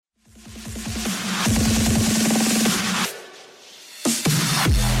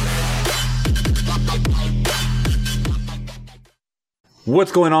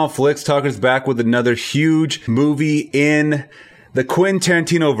What's going on, Flicks Talkers? Back with another huge movie in the Quentin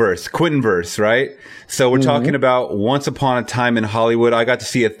Tarantino verse, Quentin-verse, right? So we're talking about Once Upon a Time in Hollywood. I got to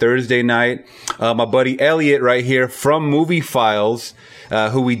see it Thursday night. My buddy Elliot right here from Movie Files,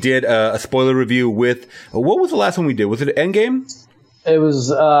 who we did a spoiler review with. What was the last one we did? Was it Endgame? It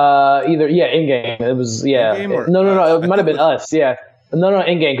was Endgame. It was, Endgame no. It might have been us, yeah. No,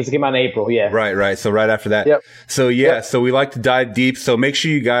 Endgame, because it came out in April, yeah. Right. So right after that. Yep. So so we like to dive deep. So make sure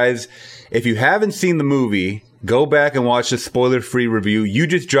you guys, if you haven't seen the movie, go back and watch the spoiler-free review. You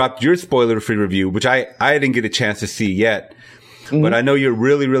just dropped your spoiler-free review, which I didn't get a chance to see yet. But I know you're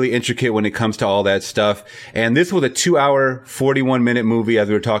really, really intricate when it comes to all that stuff. And this was a 2-hour, 41-minute movie, as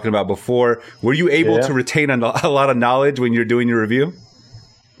we were talking about before. Were you able to retain a lot of knowledge when you're doing your review?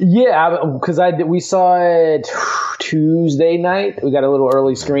 Yeah, because we saw it Tuesday night. We got a little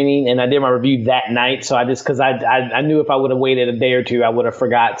early screening, and I did my review that night. So because I knew if I would have waited a day or two, I would have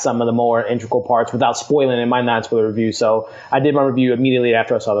forgot some of the more integral parts without spoiling in my non-spoiler review. So I did my review immediately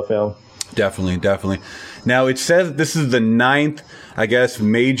after I saw the film. Definitely. Now, it says this is the 9th, I guess,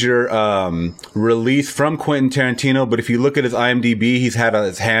 major release from Quentin Tarantino. But if you look at his IMDb, he's had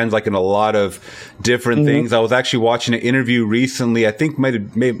his hands like in a lot of different things. I was actually watching an interview recently. I think might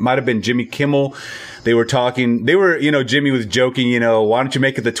have been Jimmy Kimmel. They were talking. Jimmy was joking. Why don't you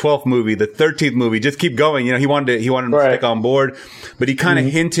make it the 12th movie, the 13th movie? Just keep going. He wanted to stick on board, but he kind of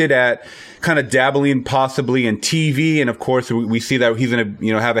hinted at kind of dabbling possibly in TV, and of course we see that he's going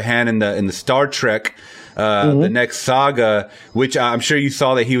to have a hand in the Star Trek. The next saga, which I'm sure you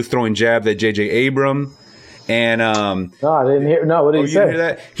saw that he was throwing jabs at J.J. Abrams. And no, I didn't hear. No, what did he say? Hear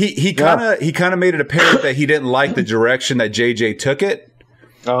that? He kind of made it apparent that he didn't like the direction that J.J. took it.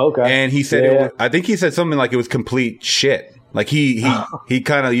 Oh, okay. And he said, I think he said something like it was complete shit. Like he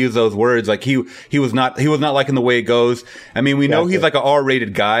kind of used those words. Like he was not liking the way it goes. I mean, we know he's like an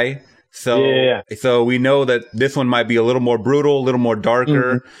R-rated guy. So we know that this one might be a little more brutal, a little more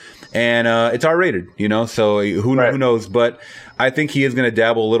darker. And it's R-rated, so who knows? But I think he is going to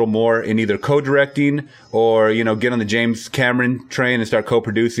dabble a little more in either co-directing or, get on the James Cameron train and start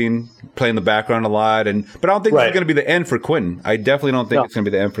co-producing, playing the background a lot. But I don't think this is going to be the end for Quentin. I definitely don't think it's going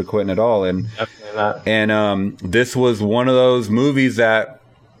to be the end for Quentin at all. And definitely not. And this was one of those movies that,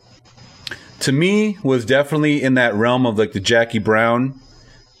 to me, was definitely in that realm of like the Jackie Brown,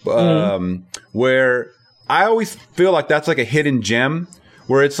 where I always feel like that's like a hidden gem.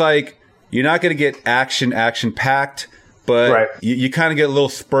 Where it's like, you're not going to get action packed, but you kind of get little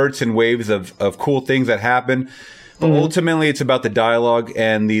spurts and waves of cool things that happen. But ultimately, it's about the dialogue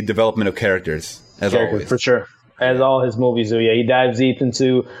and the development of characters, as always. For sure. As all his movies do, yeah. He dives deep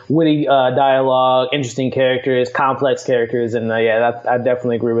into witty dialogue, interesting characters, complex characters. And I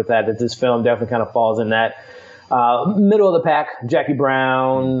definitely agree with that this film definitely kind of falls in that middle of the pack. Jackie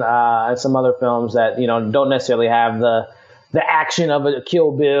Brown and some other films that, don't necessarily have the action of a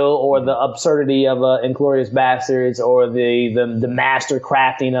Kill Bill or the absurdity of a Inglourious Basterds or the master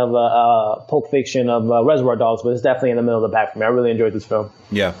crafting of a Pulp Fiction of Reservoir Dogs, but it's definitely in the middle of the pack for me. I really enjoyed this film.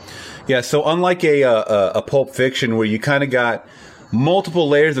 Yeah. So unlike a Pulp Fiction where you kind of got multiple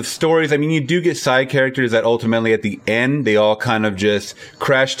layers of stories, I mean, you do get side characters that ultimately at the end they all kind of just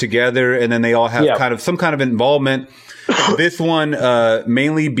crash together, and then they all have kind of some kind of involvement. This one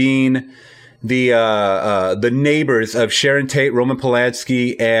mainly being the neighbors of Sharon Tate, Roman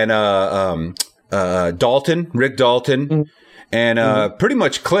Polanski, and Rick Dalton, and pretty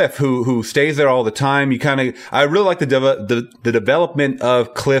much Cliff, who stays there all the time. I really like the development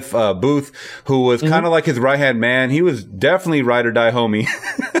of Cliff Booth, who was kind of like his right hand man. He was definitely ride or die homie.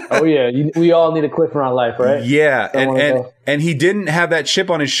 Oh yeah, we all need a Cliff in our life, right? Yeah, and he didn't have that chip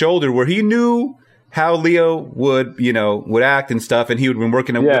on his shoulder where he knew how Leo would act and stuff, and he had been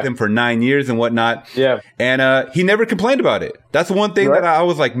working with him for 9 years and whatnot. Yeah. And he never complained about it. That's one thing that I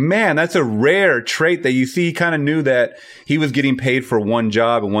was like, man, that's a rare trait that you see. He kind of knew that he was getting paid for one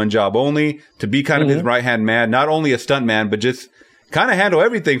job and one job only, to be kind of his right-hand man, not only a stunt man, but just kind of handle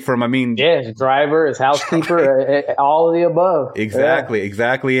everything for him. I mean, his driver, his housekeeper, all of the above.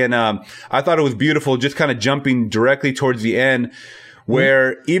 Exactly. And I thought it was beautiful, just kind of jumping directly towards the end,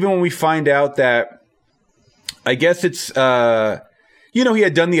 where even when we find out that, I guess it's, he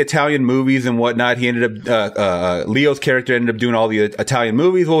had done the Italian movies and whatnot. He ended up, Leo's character ended up doing all the Italian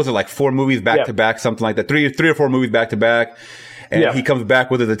movies. What was it, like 4 movies back to back, something like that? Three or 4 movies back to back. And he comes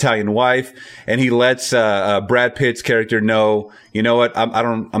back with his Italian wife, and he lets, Brad Pitt's character know, you know what,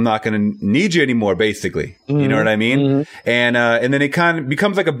 I'm not going to need you anymore, basically. You know what I mean? And then it kind of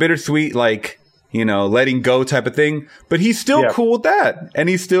becomes like a bittersweet, like, letting go type of thing. But he's still cool with that. And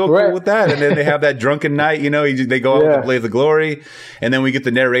he's still cool with that. And then they have that drunken night, they go out with the blaze of glory. And then we get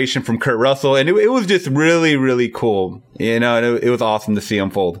the narration from Kurt Russell. And it was just really, really cool. And it was awesome to see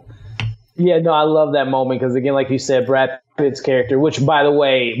unfold. Yeah, no, I love that moment because, again, like you said, Brad Pitt's character, which, by the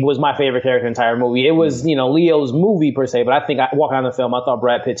way, was my favorite character in the entire movie. It was, Leo's movie per se, but I think walking on the film, I thought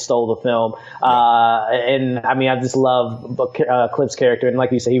Brad Pitt stole the film. And, I mean, I just love Cliff's character. And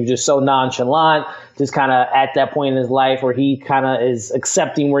like you said, he was just so nonchalant, just kind of at that point in his life where he kind of is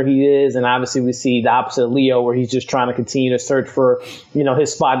accepting where he is. And obviously we see the opposite of Leo, where he's just trying to continue to search for,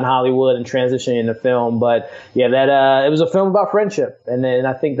 his spot in Hollywood and transition into film. But, yeah, it was a film about friendship. And then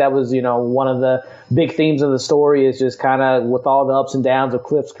I think that was, one of the big themes of the story is just kind of with all the ups and downs of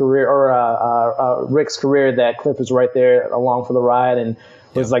Cliff's career or Rick's career, that Cliff is right there along for the ride and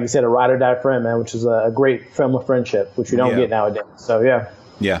was, like you said, a ride or die friend, man, which is a great film of friendship, which you don't get nowadays. So, yeah.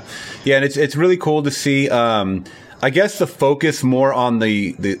 Yeah. Yeah. And it's really cool to see, I guess, the focus more on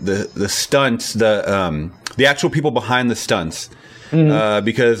the stunts, the actual people behind the stunts. Mm-hmm.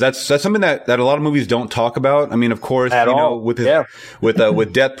 Because that's something that a lot of movies don't talk about. I mean, of course,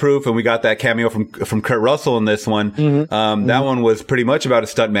 with Death Proof, and we got that cameo from Kurt Russell in this one. Mm-hmm. That one was pretty much about a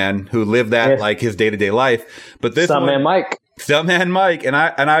stuntman who lived that like his day-to-day life. But this Stuntman Mike, and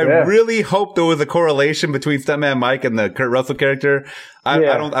I really hope there was a correlation between Stuntman Mike and the Kurt Russell character. I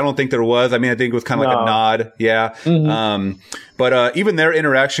don't think there was. I mean, I think it was kind of like a nod. Yeah. Mm-hmm. But even their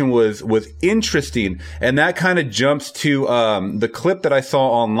interaction was interesting. And that kind of jumps to the clip that I saw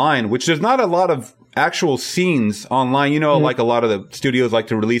online, which there's not a lot of actual scenes online. Like a lot of the studios like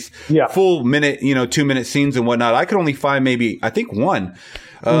to release full minute, 2-minute scenes and whatnot. I could only find maybe, I think, one,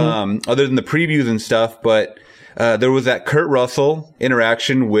 other than the previews and stuff. But there was that Kurt Russell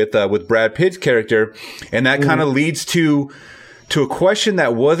interaction with Brad Pitt's character. And that kind of leads to a question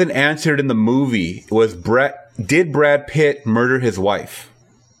that wasn't answered in the movie. Did Brad Pitt murder his wife?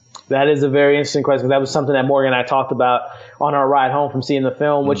 That is a very interesting question. That was something that Morgan and I talked about on our ride home from seeing the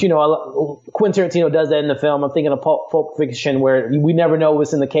film, which, Quentin Tarantino does that in the film. I'm thinking of Pulp Fiction, where we never know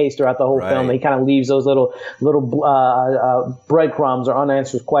what's in the case throughout the whole film. He kind of leaves those little breadcrumbs or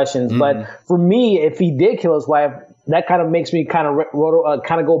unanswered questions. But for me, if he did kill his wife, that kind of makes me kind of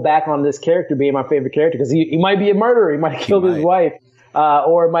go back on this character being my favorite character, because he might be a murderer. He might have killed his wife.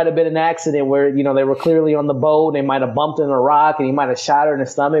 Or it might have been an accident where, they were clearly on the boat. They might have bumped into a rock and he might have shot her in the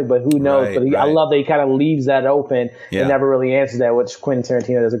stomach, but who knows? I love that he kind of leaves that open and never really answers that, which Quentin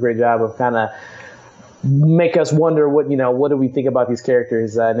Tarantino does a great job of kind of make us wonder what do we think about these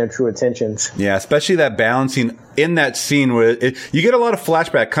characters and their true intentions. Yeah, especially that balancing in that scene where you get a lot of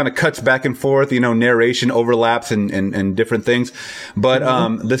flashback, kind of cuts back and forth, narration overlaps and different things. But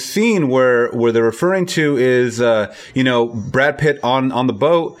the scene where they're referring to is Brad Pitt on the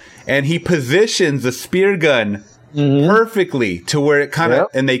boat, and he positions the spear gun perfectly to where it kind of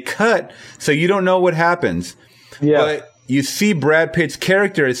and they cut so you don't know what happens. Yeah. But you see Brad Pitt's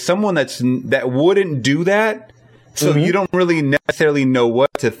character as someone that wouldn't do that, so you don't really necessarily know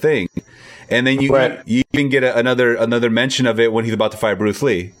what to think. And then you even get another mention of it when he's about to fight Bruce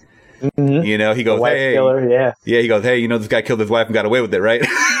Lee. Mm-hmm. He goes, "Hey, killer, he goes, hey, this guy killed his wife and got away with it, right?"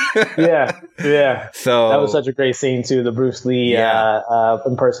 Yeah. So that was such a great scene too, the Bruce Lee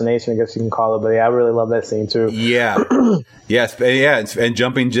impersonation, I guess you can call it. But I really love that scene too. Yeah, yes, and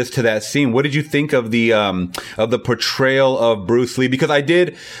jumping just to that scene, what did you think of the portrayal of Bruce Lee? Because I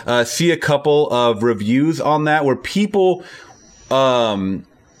did see a couple of reviews on that where people, in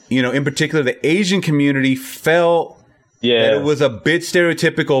particular the Asian community, felt that it was a bit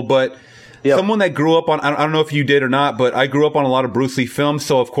stereotypical, but someone that grew up on, I don't know if you did or not, but I grew up on a lot of Bruce Lee films.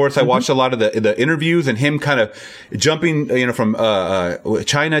 So of course I watched a lot of the interviews and him kind of jumping, from,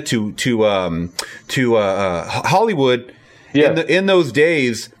 China to Hollywood in those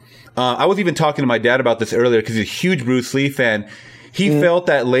days. I was even talking to my dad about this earlier because he's a huge Bruce Lee fan. He felt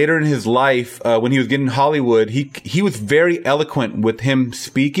that later in his life, when he was getting Hollywood, he was very eloquent with him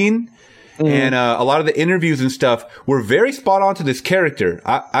speaking. And a lot of the interviews and stuff were very spot on to this character.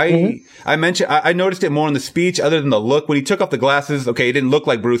 I noticed it more in the speech, other than the look. When he took off the glasses, okay, he didn't look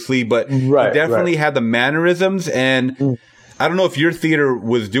like Bruce Lee, but he definitely had the mannerisms. And I don't know if your theater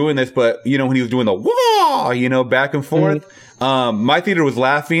was doing this, but when he was doing the wah, back and forth, my theater was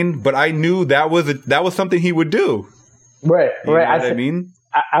laughing, but I knew that was something he would do. Right. You know what I mean?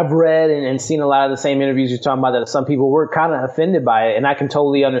 I've read and seen a lot of the same interviews you're talking about, that some people were kind of offended by it. And I can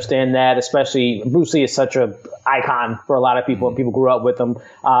totally understand that, especially Bruce Lee is such a icon for a lot of people and people grew up with him.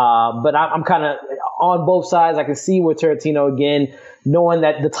 But I'm kind of on both sides. I can see where Tarantino, again, knowing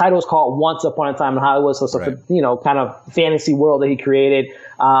that the title is called Once Upon a Time in Hollywood, so it's Right. kind of fantasy world that he created.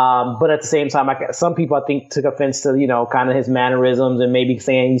 But at the same time, some people I think took offense to, kind of his mannerisms and maybe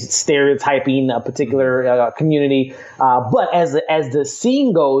saying he's stereotyping a particular community. But as the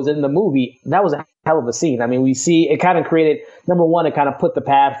scene goes in the movie, that was a hell of a scene. I mean, we see it kind of created, number one, it kind of put the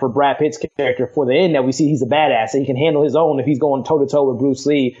path for Brad Pitt's character for the end that we see he's a badass and he can handle his own if he's going toe to toe with Bruce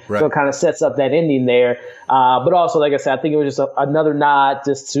Lee. Right. So it kind of sets up that ending there. But also, like I said, I think it was just another nod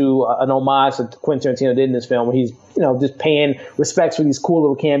just to an homage that Quentin Tarantino did in this film where he's, just paying respects for these cool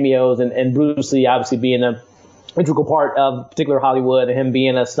little cameos and Bruce Lee obviously being a integral part of particular Hollywood and him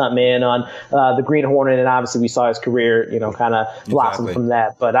being a stuntman on the Green Hornet, and obviously we saw his career, kind of blossom from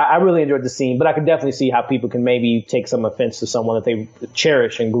that. But I really enjoyed the scene. But I could definitely see how people can maybe take some offense to someone that they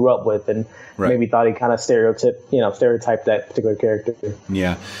cherish and grew up with, and maybe thought he kind of stereotyped that particular character.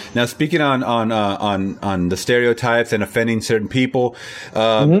 Yeah. Now, speaking on the stereotypes and offending certain people,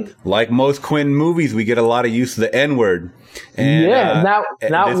 like most Quentin movies, we get a lot of use of the N-word. And,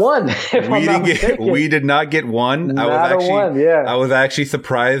 not one. We did not get one. I was actually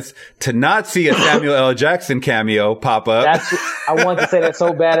surprised to not see a Samuel L. Jackson cameo pop up. I wanted to say that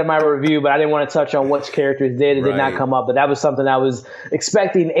so bad in my review, but I didn't want to touch on which characters did. It did not come up, but that was something I was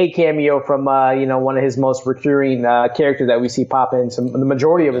expecting a cameo from, one of his most recurring characters that we see pop in the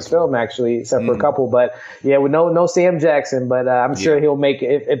majority of his film, actually, except for a couple. But yeah, with no Sam Jackson, but I'm sure he'll make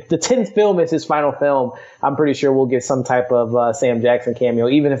if the 10th film is his final film, I'm pretty sure we'll get some type of Sam Jackson cameo,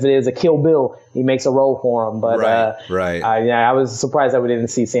 even if it is a Kill Bill. He makes a role for him, but I was surprised that we didn't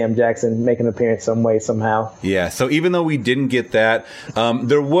see Sam Jackson make an appearance some way somehow. Yeah, so even though we didn't get that,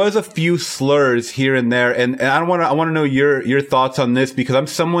 there was a few slurs here and there, and I want to know your thoughts on this, because I'm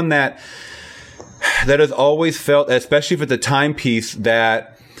someone that has always felt, especially for the timepiece,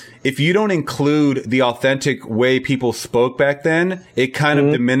 that if you don't include the authentic way people spoke back then, it kind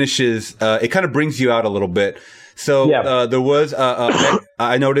of diminishes, it kind of brings you out a little bit. So there was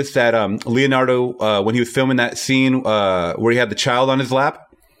I noticed that Leonardo, when he was filming that scene where he had the child on his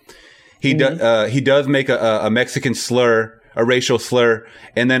lap, he does make a Mexican slur, a racial slur,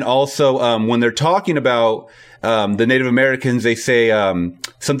 and then also when they're talking about the Native Americans, they say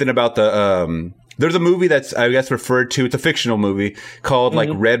something about the there's a movie that's, I guess, referred to, it's a fictional movie called like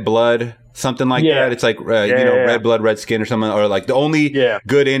Red Blood, something like that. It's like Red Blood, Red Skin or something, or like the only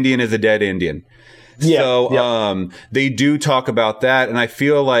good Indian is a dead Indian. So, they do talk about that. And I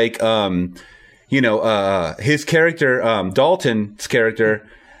feel like, his character, Dalton's character,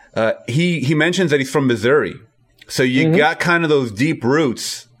 he mentions that he's from Missouri. So you got kind of those deep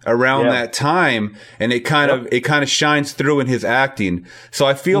roots around that time, and it kind of shines through in his acting. So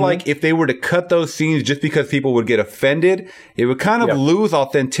I feel like if they were to cut those scenes just because people would get offended, it would kind of lose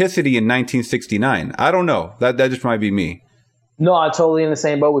authenticity in 1969. I don't know. That just might be me. No, I'm totally in the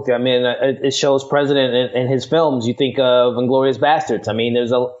same boat with you. I mean, it shows President in his films. You think of Inglourious Bastards. I mean,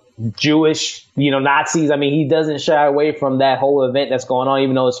 there's a Jewish, Nazis. I mean, he doesn't shy away from that whole event that's going on,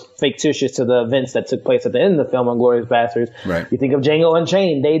 even though it's fictitious to the events that took place at the end of the film, Inglourious Bastards. Right. You think of Django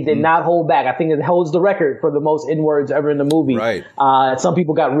Unchained. They did not hold back. I think it holds the record for the most N-words ever in the movie. Right. Some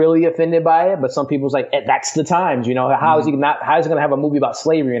people got really offended by it, but some people was like, that's the times. How is he going to have a movie about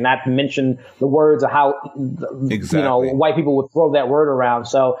slavery and not mention the words of how, white people would throw that word around?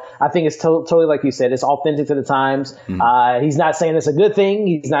 So I think it's totally like you said. It's authentic to the times. He's not saying it's a good thing.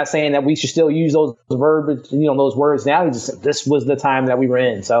 He's not saying that we should still use those verbs, those words now. He just said this was the time that we were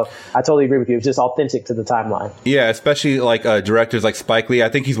in. So I totally agree with you. It's just authentic to the timeline. Yeah, especially like directors like Spike Lee. I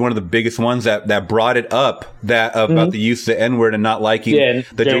think he's one of the biggest ones that brought it up about the use of the N-word and not liking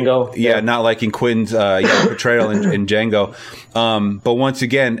Django. Not liking Quentin's portrayal in Django. But once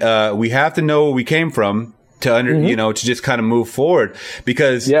again, we have to know where we came from to to just kind of move forward,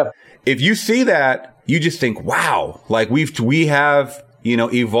 because if you see that, you just think, wow, like we have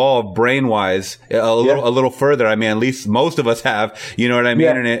evolved brain-wise a little further. I mean, at least most of us have, you know what I mean?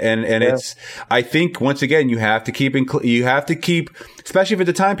 And it's, I think once again, you have to keep, especially for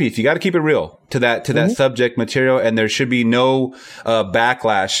the timepiece, you got to keep it real to that subject material. And there should be no,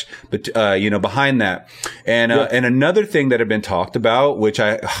 backlash, but, behind that. And, and another thing that had been talked about, which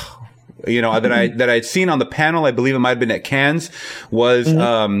that I'd seen on the panel, I believe it might have been at Cannes, was,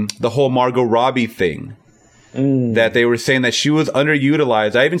 the whole Margot Robbie thing. That they were saying that she was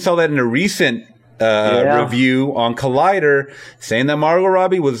underutilized. I even saw that in a recent review on Collider, saying that Margot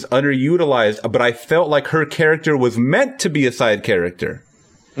Robbie was underutilized, but I felt like her character was meant to be a side character.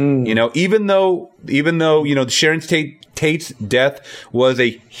 Even though Sharon Tate's death was a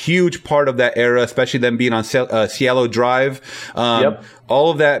huge part of that era, especially them being on Cielo Drive.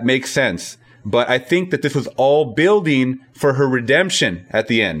 All of that makes sense. but I think that this was all building for her redemption at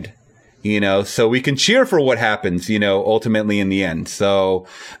the end. So we can cheer for what happens, ultimately in the end. So,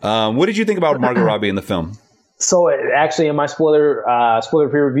 what did you think about Margot Robbie in the film? So actually, in my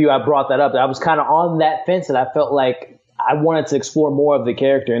spoiler-free review, I brought that up. I was kind of on that fence, and I felt like I wanted to explore more of the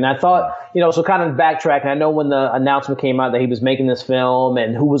character. And I thought, so kind of backtracking, I know when the announcement came out that he was making this film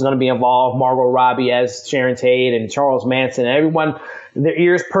and who was going to be involved, Margot Robbie as Sharon Tate and Charles Manson, and everyone, their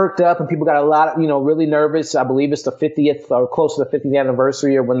ears perked up and people got a lot of, really nervous. I believe it's the 50th or close to the 50th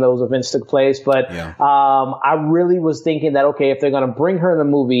anniversary of when those events took place. But I really was thinking that, okay, if they're going to bring her in the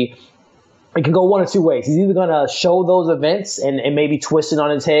movie, it can go one of two ways. He's either going to show those events and maybe twist it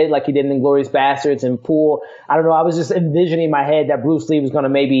on its head like he did in Inglourious Bastards and pull. I don't know. I was just envisioning in my head that Bruce Lee was going to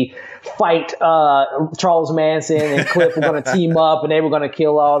maybe fight Charles Manson and Cliff were going to team up and they were going to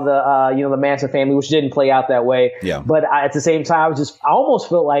kill all the the Manson family, which didn't play out that way. Yeah. But at the same time, I almost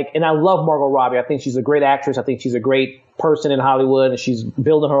felt like, and I love Margot Robbie. I think she's a great actress. I think she's a great person in Hollywood and she's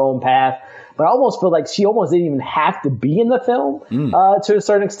building her own path. But I almost feel like she almost didn't even have to be in the film to a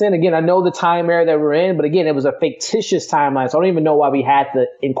certain extent. Again, I know the time era that we're in, but again, it was a fictitious timeline. So I don't even know why we had to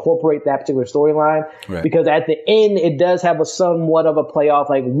incorporate that particular storyline. Right. Because at the end, it does have a somewhat of a playoff.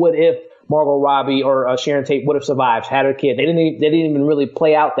 Like, what if Margot Robbie or Sharon Tate would have survived, had her kid? They didn't even really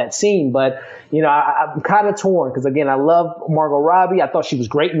play out that scene. But, I'm kind of torn because, again, I love Margot Robbie. I thought she was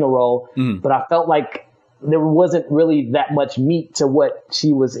great in the role, but I felt like there wasn't really that much meat to what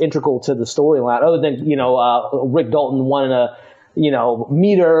she was integral to the storyline, other than, Rick Dalton wanting to,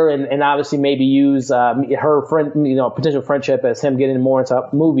 meet her and obviously maybe use her friend, potential friendship as him getting more into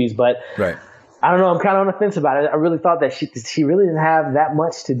movies. But right. I don't know. I'm kind of on the fence about it. I really thought that she really didn't have that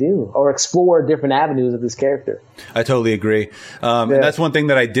much to do or explore different avenues of this character. I totally agree. And that's one thing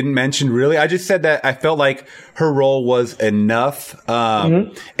that I didn't mention, really. I just said that I felt like her role was enough.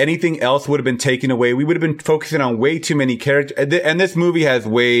 Anything else would have been taken away. We would have been focusing on way too many characters. And this movie has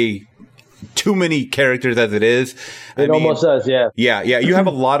way too many characters as it is. It almost does, yeah. Yeah. You have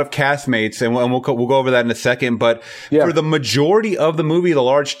a lot of castmates, and we'll go over that in a second. But for the majority of the movie, the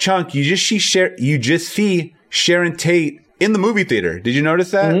large chunk, you just see Sharon Tate in the movie theater. Did you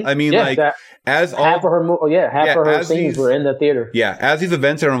notice that? I mean, half of her scenes were in the theater. Yeah, as these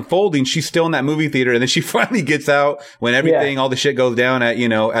events are unfolding, she's still in that movie theater, and then she finally gets out when everything, all the shit goes down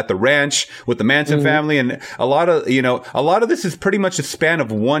at the ranch with the Manson family, and a lot of this is pretty much a span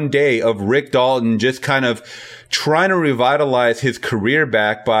of one day of Rick Dalton just kind of trying to revitalize his career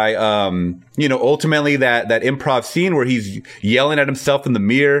back by, ultimately that improv scene where he's yelling at himself in the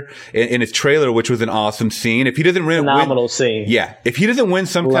mirror in his trailer, which was an awesome scene. If he doesn't win, phenomenal scene. Yeah. If he doesn't win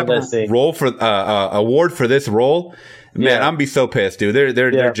some type of role for, award for this role, man, I'm be so pissed, dude.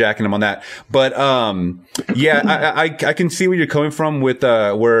 They're jacking him on that. But, I can see where you're coming from with,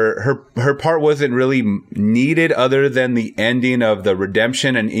 where her part wasn't really needed other than the ending of the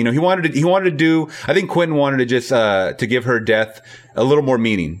redemption. And, he wanted to do, I think Quentin wanted to just, to give her death a little more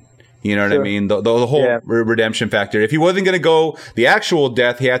meaning. You know what I mean? The whole redemption factor. If he wasn't going to go the actual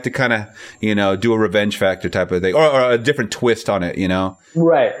death, he had to kind of, do a revenge factor type of thing or a different twist on it,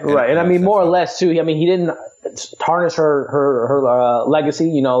 Right. And I mean, more or less too, I mean, he didn't tarnish her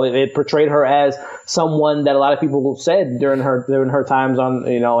legacy. It portrayed her as someone that a lot of people said during her times on,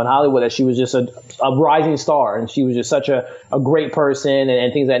 in Hollywood, that she was just a rising star and she was just such a great person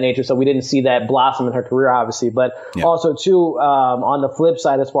and things of that nature. So we didn't see that blossom in her career, obviously. But also too, on the flip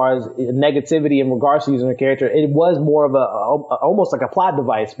side, as far as negativity in regards to using her character, it was more of almost like a plot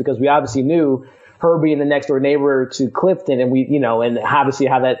device, because we obviously knew her being the next door neighbor to Clifton, and we, and obviously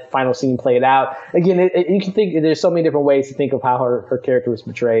how that final scene played out. Again, you can think there's so many different ways to think of how her character was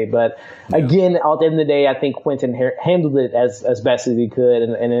portrayed. But again, at the end of the day, I think Quentin handled it as best as he could.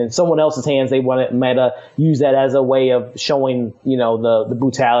 And in someone else's hands, they might have used that as a way of showing, the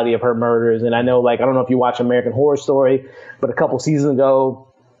brutality of her murders. And I know, I don't know if you watch American Horror Story, but a couple seasons ago,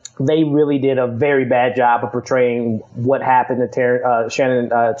 they really did a very bad job of portraying what happened to Shannon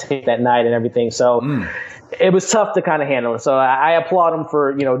Tate that night and everything. So it was tough to kind of handle it. So I applaud him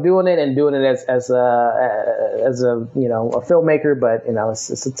for doing it and doing it as a filmmaker. But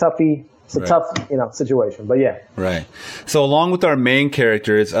it's a toughie. It's a tough, situation, but yeah. Right. So along with our main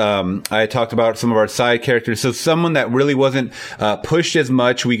characters, I talked about some of our side characters. So someone that really wasn't pushed as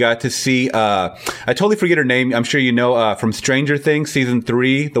much, we got to see, I totally forget her name. I'm sure from Stranger Things season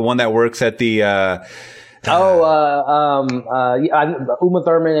 3, the one that works at the, Uma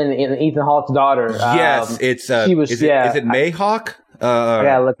Thurman and Ethan Hawke's daughter. Yes, it's, she was, is it Mayhawk?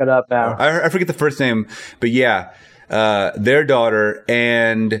 Look it up now. I forget the first name, but their daughter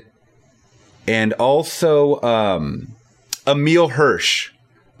and also Emile Hirsch,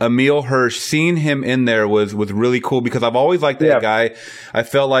 Emil Hirsch, seeing him in there was really cool because I've always liked that guy. I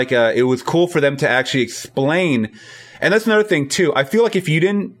felt like it was cool for them to actually explain. And that's another thing too. I feel like if you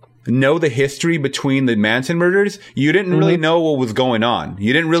didn't know the history between the Manson murders, you didn't really know what was going on.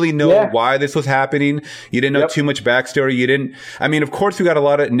 You didn't really know why this was happening. You didn't know too much backstory. I mean, of course, we got a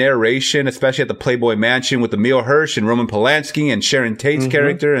lot of narration, especially at the Playboy Mansion with Emil Hirsch and Roman Polanski and Sharon Tate's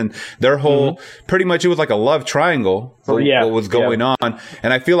character and their whole, pretty much it was like a love triangle for what was going on.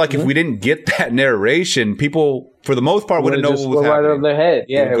 And I feel like if we didn't get that narration, people, for the most part, wouldn't know what was happening. Right over their head.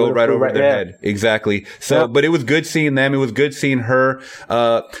 Yeah, it would go right over their head. Exactly. So, but it was good seeing them. It was good seeing her.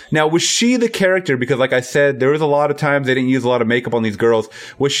 Now, was she the character? Because like I said, there was a lot of times they didn't use a lot of makeup on these girls.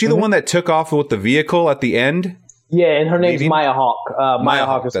 Was she the one that took off with the vehicle at the end? Yeah, and her name's Maya Hawke. Maya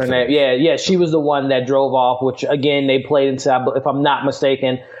Hawke is her name. Yeah, she was the one that drove off, which, again, they played into, if I'm not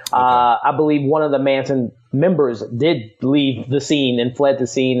mistaken, I believe one of the Manson members did leave the scene and fled the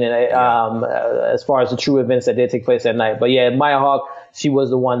scene as far as the true events that did take place that night. But yeah, Maya Hawke, she was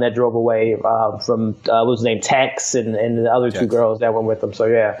the one that drove away from, what was his name, Tex and the other two girls that went with them. So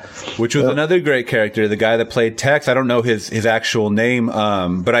yeah. Which was another great character, the guy that played Tex. I don't know his actual name,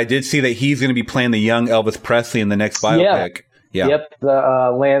 but I did see that he's going to be playing the young Elvis Presley in the next biopic. Yeah. Yep.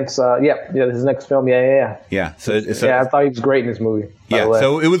 The Lance. His next film. Yeah. So I thought he was great in this movie. Yeah.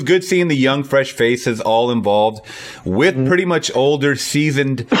 So it was good seeing the young, fresh faces all involved with pretty much older,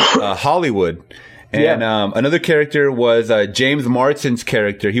 seasoned Hollywood. And another character was James Marsden's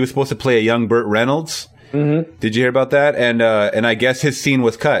character. He was supposed to play a young Burt Reynolds. Mm-hmm. Did you hear about that? And I guess his scene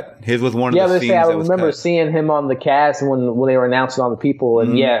was cut. His was one of the scenes. I remember seeing him on the cast when they were announcing all the people,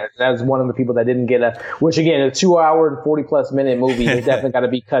 and that was one of the people that didn't get which again, a 2 hour and 40+ minute movie. There's definitely got to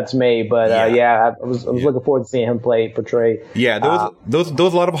be cuts made, but I was looking forward to seeing him portray. Yeah, those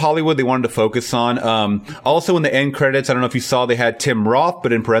a lot of Hollywood they wanted to focus on. Also in the end credits, I don't know if you saw, they had Tim Roth,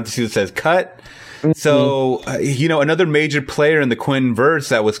 but in parentheses it says cut. So another major player in the Quentin verse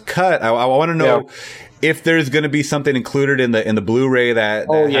that was cut. I want to know if there's going to be something included in the Blu-ray that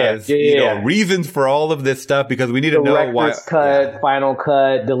has reasons for all of this stuff, because we need to know why. Cut, final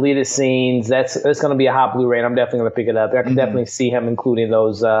cut, deleted scenes. That's going to be a hot Blu-ray, and I'm definitely going to pick it up. I can definitely see him including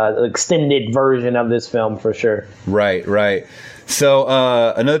those extended version of this film for sure. Right. So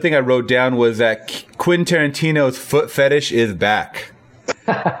another thing I wrote down was that Quentin Tarantino's foot fetish is back.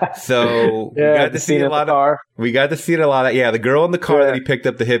 So we got to see a lot of. We got to see it a lot of. Yeah, the girl in the car that he picked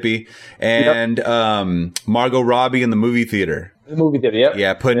up, the hippie, and Margot Robbie in the movie theater. The movie theater, yep.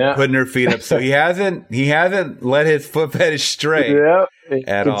 Yeah, putting her feet up. So he hasn't let his foot fetish stray. Yep.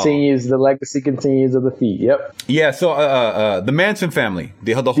 The legacy continues of the feet. Yep. Yeah. So the Manson family,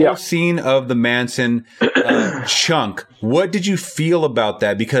 the whole scene of the Manson chunk. What did you feel about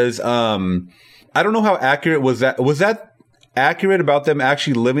that? Because I don't know how accurate was that. Was that accurate about them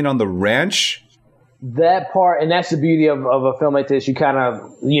actually living on the ranch? That part, and that's the beauty of a film like this. You kind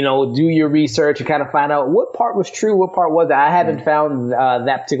of, do your research and kind of find out what part was true, what part wasn't. I haven't found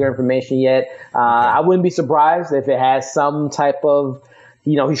that particular information yet. I wouldn't be surprised if it has some type of,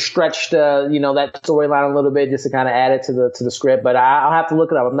 he stretched, that storyline a little bit just to kind of add it to the script. But I'll have to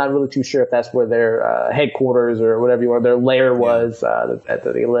look it up. I'm not really too sure if that's where their headquarters or whatever you want, their lair was that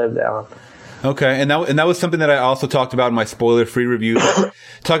they lived on. Okay, and that was something that I also talked about in my spoiler-free review.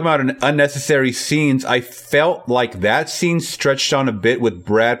 Talking about unnecessary scenes, I felt like that scene stretched on a bit with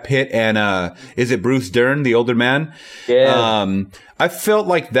Brad Pitt and is it Bruce Dern, the older man? Yeah. I felt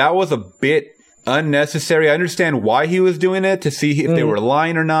like that was a bit unnecessary. I understand why he was doing it, to see if they were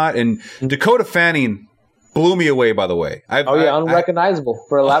lying or not. And Dakota Fanning blew me away, by the way. Unrecognizable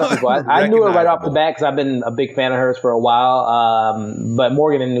for a lot of people. I knew it right off the bat because I've been a big fan of hers for a while. But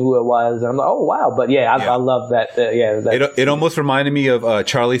Morgan knew who it was. And I'm like, oh, wow. But I love that. It almost reminded me of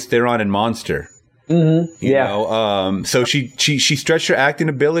Charlize Theron in Monster. Mm-hmm. You know, so she stretched her acting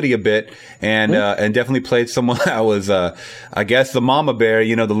ability a bit and definitely played someone that was, I guess, the mama bear,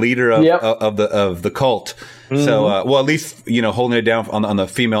 the leader of the cult. Mm-hmm. So, well, at least, holding it down on the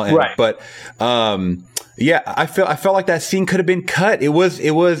female end. Right. But, I felt like that scene could have been cut.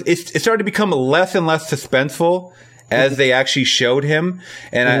 It started to become less and less suspenseful as they actually showed him.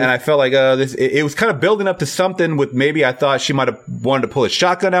 And I felt like, it was kind of building up to something with, maybe I thought she might have wanted to pull a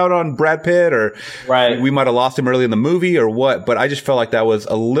shotgun out on Brad Pitt, or we might have lost him early in the movie or what, but I just felt like that was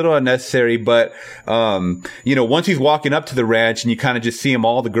a little unnecessary. But, once he's walking up to the ranch and you kind of just see him,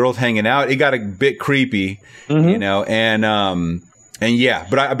 all the girls hanging out, it got a bit creepy, but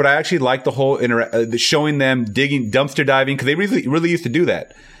I actually like the whole showing them dumpster diving, because they really used to do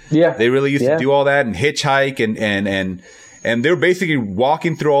that. Yeah, they really used to do all that and hitchhike and they were basically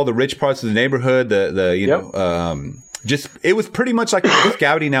walking through all the rich parts of the neighborhood, it was pretty much like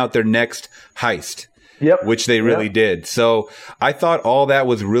scouting out their next heist. Yep. Which they really did. So I thought all that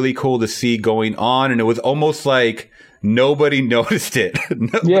was really cool to see going on. And it was almost like nobody noticed it.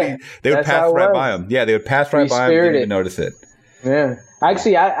 They would pass right by them. Yeah, they would pass right by them and didn't even notice it. Yeah.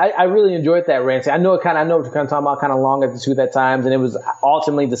 Actually, I really enjoyed that, Rancy. I know what you're kind of talking about kind of long at the tooth at times, and it was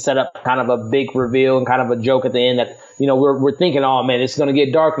ultimately to set up kind of a big reveal and kind of a joke at the end that, we're thinking, oh man, it's going to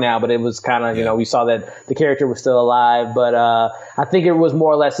get dark now, but it was kind of, we saw that the character was still alive, but I think it was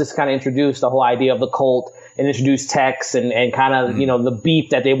more or less just kind of introduced the whole idea of the cult and introduced Tex and kind of, the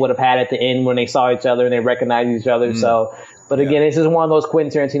beef that they would have had at the end when they saw each other and they recognized each other. So, but again, it's just one of those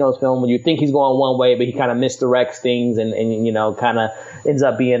Quentin Tarantino's film when you think he's going one way, but he kind of misdirects things and kind of ends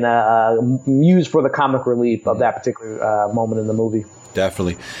up being used for the comic relief of that particular moment in the movie.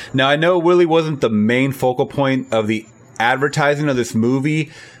 Definitely. Now, I know Willie wasn't the main focal point of the advertising of this movie,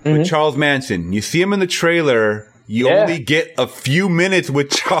 but Charles Manson, you see him in the trailer. You only get a few minutes with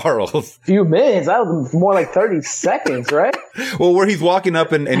Charles. Few minutes? That was more like 30 seconds, right? Well, where he's walking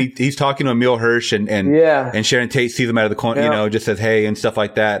up and he's talking to Emile Hirsch and Sharon Tate sees him out of the corner, just says, hey, and stuff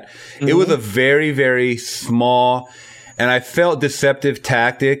like that. It was a very, very small and I felt deceptive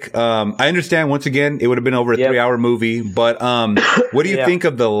tactic. I understand, once again, it would have been over a 3-hour movie, but what do you think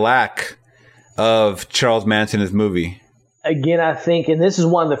of the lack of Charles Manson in this movie? Again, I think, and this is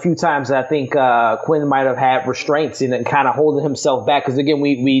one of the few times that I think Quentin might have had restraints and kind of holding himself back. Because again,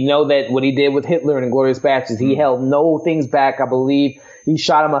 we know that what he did with Hitler and Inglourious Basterds, he held no things back. I believe he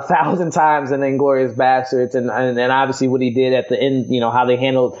shot him 1,000 times in Inglourious Basterds, and obviously what he did at the end, how they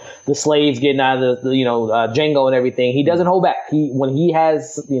handled the slaves getting out of the Django and everything. He doesn't hold back. When he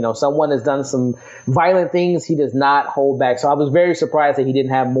has, someone has done some violent things, he does not hold back. So I was very surprised that he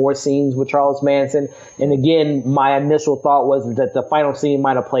didn't have more scenes with Charles Manson. And again, my initial thought was that the final scene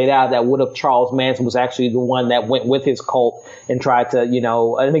might have played out that would have Charles Manson was actually the one that went with his cult and tried to,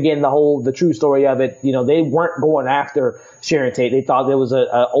 and again, the true story of it, they weren't going after Sharon Tate. They thought there was an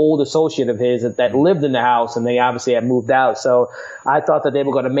old associate of his that lived in the house, and they obviously had moved out. So I thought that they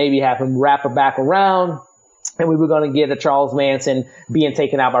were going to maybe have him wrap it back around, and we were going to get a Charles Manson being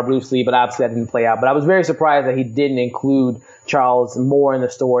taken out by Bruce Lee, but obviously that didn't play out. But I was very surprised that he didn't include Charles more in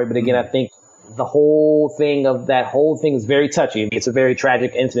the story. But again, I think the whole thing is very touchy. It's a very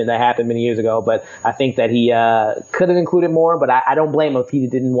tragic incident that happened many years ago, but I think that he could have included more, but I don't blame him if he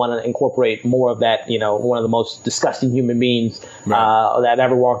didn't want to incorporate more of that, one of the most disgusting human beings that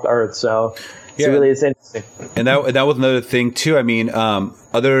ever walked the earth. So it's interesting. And that was another thing too. I mean,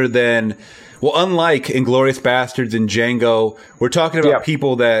 other than, unlike Inglourious Basterds and Django, we're talking about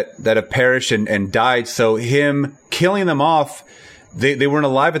people that have perished and died. So him killing them off, They weren't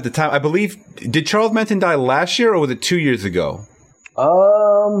alive at the time. I believe, did Charles Manson die last year or was it 2 years ago?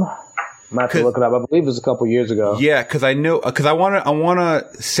 I have to look it up. I believe it was a couple years ago. Yeah, because I want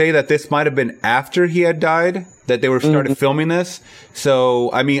to say that this might have been after he had died that they were started filming this.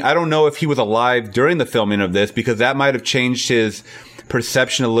 So, I mean, I don't know if he was alive during the filming of this because that might have changed his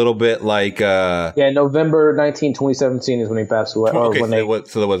perception a little bit, like November 19, 2017 is when he passed away, or when they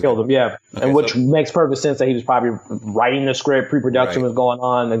killed him. Yeah, okay, and which makes perfect sense that he was probably writing the script, pre-production was going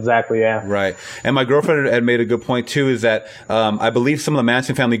on. Exactly, yeah. Right. And my girlfriend had made a good point too, is that I believe some of the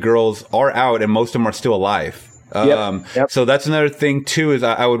Manson family girls are out, and most of them are still alive. So that's another thing too. Is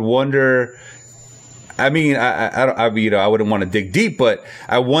I would wonder. I mean, I wouldn't want to dig deep, but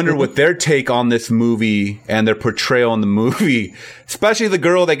I wonder what their take on this movie and their portrayal in the movie, especially the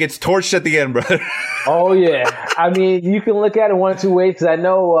girl that gets torched at the end, brother. Oh yeah, I mean, you can look at it one of two ways. Because I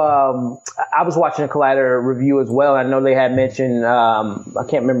know I was watching a Collider review as well. I know they had mentioned I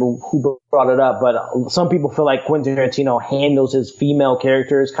can't remember who brought it up, but some people feel like Quentin Tarantino handles his female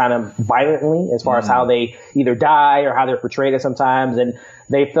characters kind of violently as far as how they either die or how they're portrayed at sometimes, and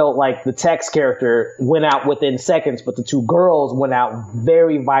they felt like the Tex character went out within seconds, but the two girls went out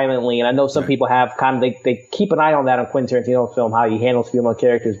very violently. And I know some people have they keep an eye on that on Quentin Tarantino's film, how he handles female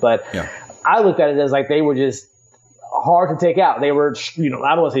characters. But I looked at it as like they were just hard to take out. They were, I don't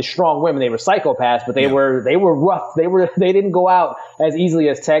want to say strong women. They were psychopaths, but they were rough. They didn't go out as easily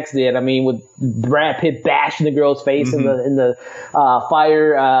as Tex did. I mean, with Brad Pitt bashing the girl's face in the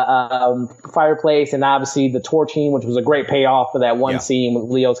fireplace, and obviously the torching, which was a great payoff for that one scene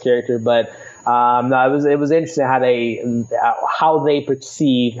with Leo's character. But no, it was interesting how they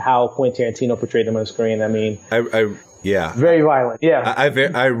perceived how Quentin Tarantino portrayed them on the screen. I mean, very violent. Yeah,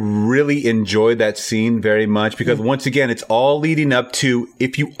 I really enjoyed that scene very much because once again, it's all leading up to,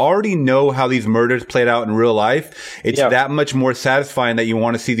 if you already know how these murders played out in real life, it's that much more satisfying that you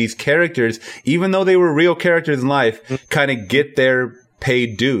want to see these characters, even though they were real characters in life, kind of get their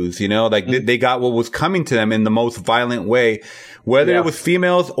paid dues, you know, like they got what was coming to them in the most violent way, whether it was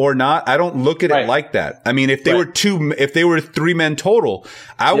females or not. I don't look at it like that. I mean, if they were if they were 3 men total,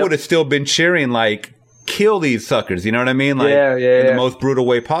 I would have still been cheering like, kill these suckers, you know what I mean? Like in the most brutal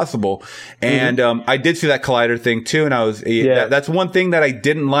way possible. And I did see that Collider thing too, and I was that's one thing that I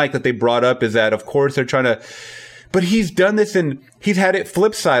didn't like that they brought up, is that of course they're trying to, but he's done this and he's had it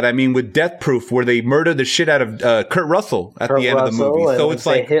flip side. I mean, with Death Proof, where they murdered the shit out of Kurt Russell at the end of the movie. So it's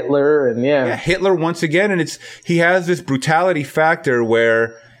like Hitler and Hitler once again, and he has this brutality factor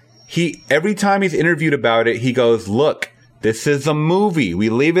where every time he's interviewed about it, he goes, look, this is a movie. We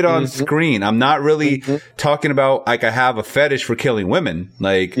leave it on screen. I'm not really talking about like I have a fetish for killing women.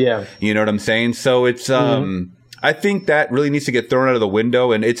 Like, you know what I'm saying? So it's, I think that really needs to get thrown out of the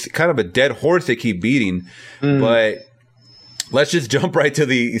window, and it's kind of a dead horse they keep beating. But let's just jump right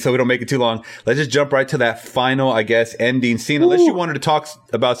to so we don't make it too long. Let's just jump right to that final, I guess, ending scene. Unless you wanted to talk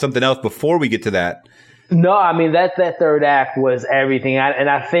about something else before we get to that. No, I mean, that third act was everything. And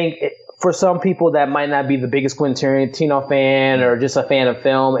I think for some people that might not be the biggest Quentin Tarantino fan or just a fan of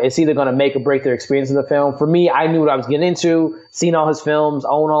film, it's either going to make or break their experience in the film. For me, I knew what I was getting into, seen all his films,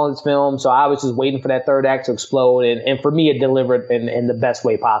 own all his films. So I was just waiting for that third act to explode. And for me, it delivered in the best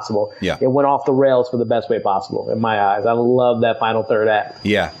way possible. Yeah. It went off the rails for the best way possible in my eyes. I love that final third act.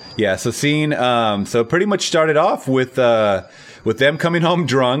 Yeah. Yeah. So so pretty much started off with them coming home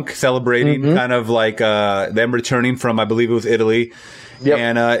drunk, celebrating kind of like, them returning from, I believe it was Italy.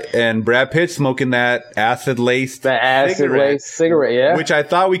 Yep. And Brad Pitt smoking that acid-laced cigarette, which I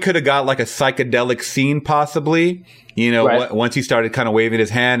thought we could have got like a psychedelic scene possibly, you know, once he started kind of waving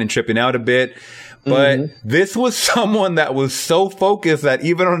his hand and tripping out a bit. But this was someone that was so focused that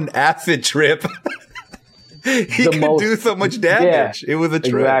even on an acid trip, he could do so much damage. It was a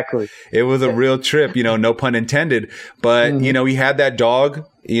trip. Exactly. It was a real trip, you know, no pun intended. But, you know, he had that dog,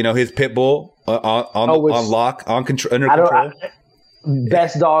 you know, his pit bull on lock, under control.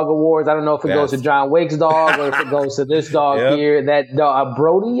 Best dog awards. I don't know if it goes to John Wick's dog or if it goes to this dog here. That dog,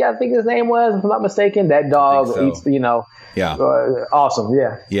 Brody, I think his name was, if I'm not mistaken. That dog eats, you know. Yeah. Awesome.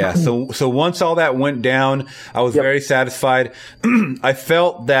 Yeah. Yeah. So once all that went down, I was very satisfied. I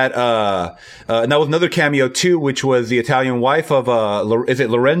felt that, and that was another cameo too, which was the Italian wife of, is it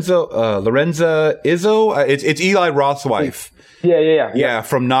Lorenza Izzo? It's Eli Roth's wife. Yeah,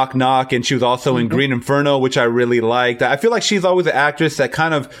 from Knock Knock, and she was also in Green Inferno, which I really liked. I feel like she's always an actress that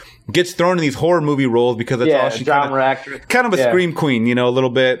kind of gets thrown in these horror movie roles because that's all she kind of a scream queen, you know, a little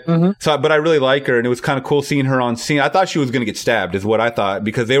bit. So, but I really like her, and it was kind of cool seeing her on scene. I thought she was going to get stabbed, is what I thought,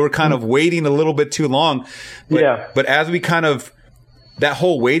 because they were kind of waiting a little bit too long. But as we kind of that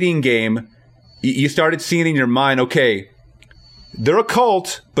whole waiting game, you started seeing in your mind, okay, they're a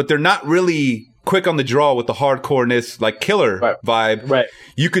cult, but they're not really quick on the draw with the hardcoreness, like killer vibe. Right.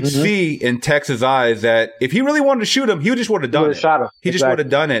 You could see in Tex's eyes that if he really wanted to shoot him, he just would have done it. Shot him. He just would have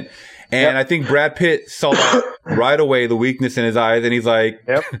done it. And I think Brad Pitt saw that right away, the weakness in his eyes, and he's like,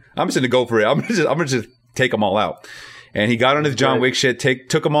 I'm just going to go for it. I'm gonna just take them all out. And he got on his John Wick shit,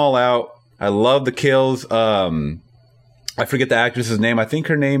 took them all out. I love the kills. I forget the actress's name. I think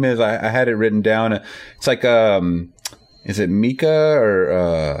her name is, I had it written down. It's like, is it Mika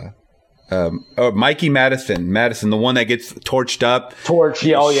or, Mikey Madison, the one that gets torched up.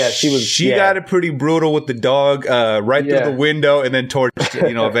 She got it pretty brutal with the dog, right through the window and then torched,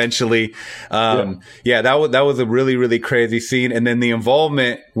 you know, eventually. That was a really, really crazy scene. And then the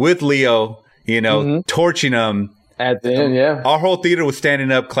involvement with Leo, you know, torching him. At the end, Our whole theater was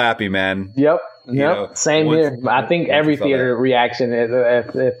standing up clapping, man. Yep. Same here. I think every theater reaction,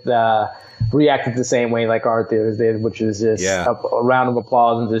 reacted the same way like our theaters did, which is just a round of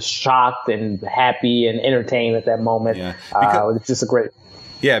applause and just shocked and happy and entertained at that moment. It's just a great.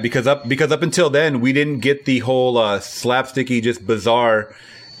 Yeah, because up until then we didn't get the whole slapsticky, just bizarre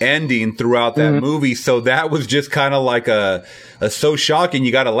ending throughout that movie. So that was just kind of like a so shocking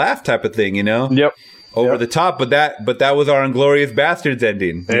you got to laugh type of thing, you know? Yep. Over the top, but that was our Inglourious Bastards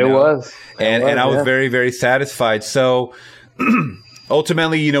ending. It was. And I was very, very satisfied. So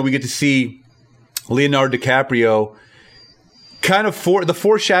ultimately, you know, we get to see Leonardo DiCaprio kind of the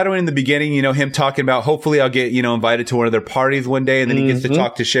foreshadowing in the beginning, you know, him talking about hopefully I'll get, you know, invited to one of their parties one day, and then he gets to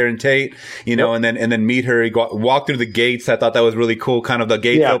talk to Sharon Tate, you know, and then meet her. He walk through the gates. I thought that was really cool. Kind of the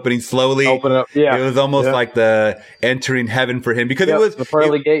gates opening slowly. Open up. Yeah. It was almost like the entering heaven for him, because it was the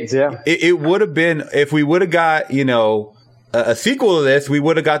pearly gates. Yeah. It would have been, if we would have got, you know, a sequel to this, we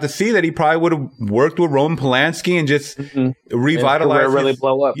would have got to see that he probably would have worked with Roman Polanski and just revitalized, really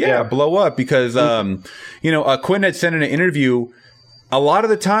blow up. Blow up, because you know, Quentin had said in an interview, a lot of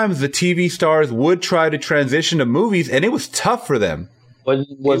the times the TV stars would try to transition to movies, and it was tough for them.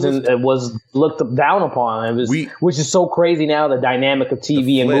 It was looked down upon. It was, which is so crazy now. The dynamic of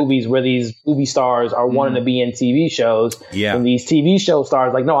TV and movies, where these movie stars are wanting to be in TV shows, and these TV show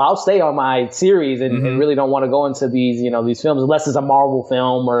stars like, no, I'll stay on my series and really don't want to go into these these films unless it's a Marvel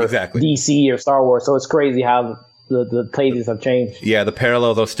film or DC or Star Wars. So it's crazy how the phases have changed. Yeah, the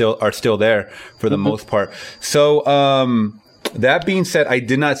parallels are still there for the most part. So that being said, I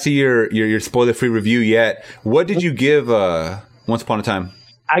did not see your spoiler-free review yet. What did you give Once Upon a Time?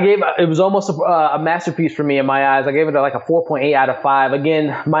 It was almost a masterpiece for me in my eyes. I gave it like a 4.8 out of 5.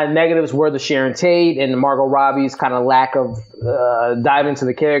 Again, my negatives were the Sharon Tate and Margot Robbie's kind of lack of dive into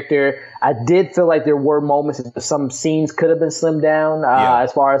the character. I did feel like there were moments, some scenes could have been slimmed down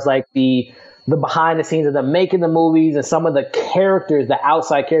as far as like the behind the scenes of them making the movies and some of the characters, the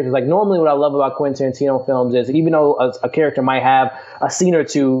outside characters. Like normally what I love about Quentin Tarantino films is even though a character might have a scene or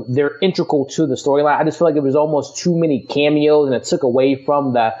two, they're integral to the storyline. I just feel like it was almost too many cameos and it took away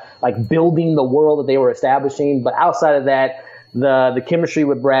from the like building the world that they were establishing. But outside of that, the chemistry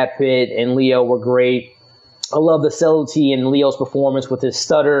with Brad Pitt and Leo were great. I love the subtlety in Leo's performance with his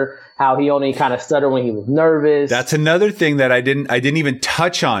stutter, how he only kind of stuttered when he was nervous. That's another thing that I didn't even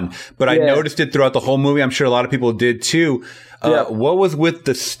touch on, but I noticed it throughout the whole movie. I'm sure a lot of people did too. What was with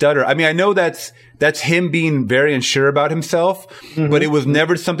the stutter? I mean, I know that's him being very unsure about himself, but it was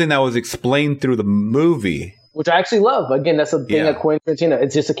never something that was explained through the movie. Which I actually love. Again, that's a thing of Quentin Tarantino.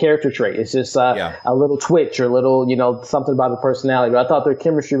 It's just a character trait. It's just a little twitch or a little, something about the personality. But I thought their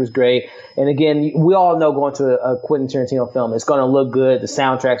chemistry was great. And again, we all know going to a Quentin Tarantino film, it's going to look good. The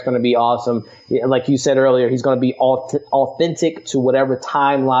soundtrack's going to be awesome. Like you said earlier, he's going to be authentic to whatever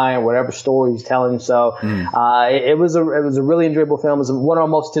timeline, whatever story he's telling. So it was a really enjoyable film. It was one of the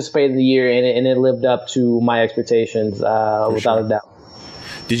most anticipated of the year, and it lived up to my expectations without a doubt.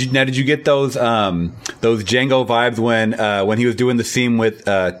 Did you get those Django vibes when he was doing the scene with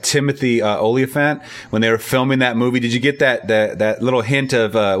Timothy Olyphant when they were filming that movie? Did you get that little hint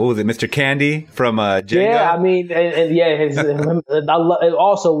of what was it, Mr. Candy from Django? Yeah, I mean,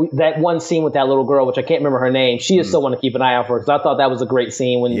 also that one scene with that little girl, which I can't remember her name. She is someone to keep an eye out for because I thought that was a great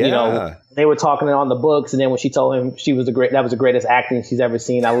scene when they were talking on the books, and then when she told him that was the greatest acting she's ever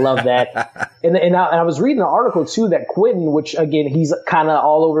seen. I love that. and I was reading an article too that Quentin, which again he's kind of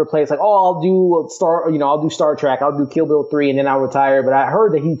all over the place, like, I'll do Star Trek, I'll do Kill Bill 3, and then I'll retire. But I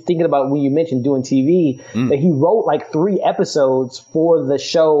heard that he's thinking about, when you mentioned doing TV, that he wrote like 3 episodes for the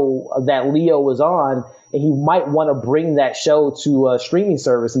show that Leo was on. And he might want to bring that show to a streaming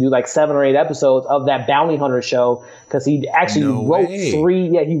service and do like 7 or 8 episodes of that bounty hunter show, because he actually wrote 3.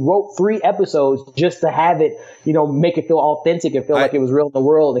 Yeah, he wrote 3 episodes just to have it, make it feel authentic and feel like it was real in the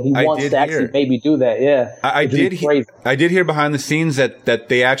world. And he wants to actually maybe do that. Yeah, I did hear behind the scenes that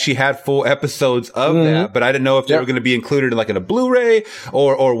they actually had full episodes of that, but I didn't know if they were going to be included in a Blu-ray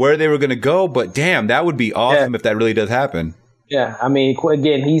or where they were going to go. But damn, that would be awesome if that really does happen. Yeah, I mean,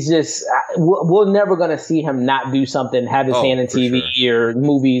 again, he's just, we're never going to see him not do something, have his hand in TV or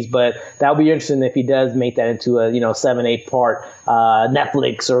movies, but that'll be interesting if he does make that into a, 7-8 part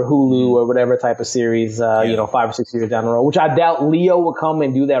Netflix or Hulu or whatever type of series, 5 or 6 years down the road, which I doubt Leo will come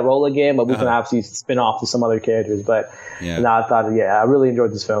and do that role again, but we can obviously spin off to some other characters. But I thought, I really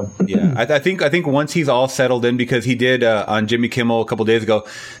enjoyed this film. I think once he's all settled in, because he did on Jimmy Kimmel a couple days ago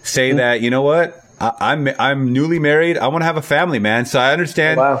say that, you know what? I'm newly married. I want to have a family, man. So I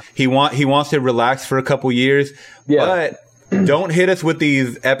understand he wants to relax for a couple years, but don't hit us with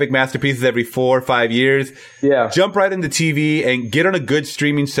these epic masterpieces every 4 or 5 years. Yeah, jump right into TV and get on a good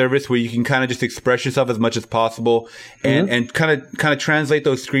streaming service where you can kind of just express yourself as much as possible and kind of translate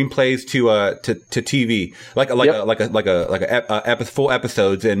those screenplays to TV, like full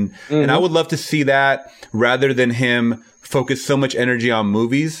episodes. And I would love to see that rather than him focus so much energy on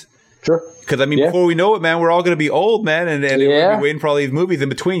movies. Sure. Because, I mean, before we know it, man, we're all going to be old, man, and we'll be waiting for all these movies in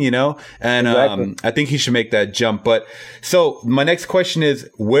between, And I think he should make that jump. But so my next question is,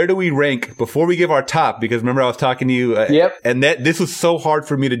 where do we rank before we give our top? Because remember, I was talking to you, and this was so hard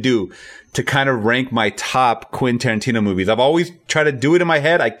for me to do, to kind of rank my top Quentin Tarantino movies. I've always tried to do it in my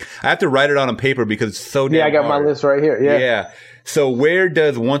head. I have to write it on paper because it's so damn hard. I got my list right here. Yeah. So where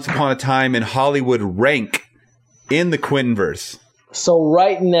does Once Upon a Time in Hollywood rank in the Quentin-verse? So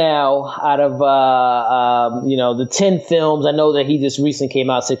right now, out of the 10 films, I know that he just recently came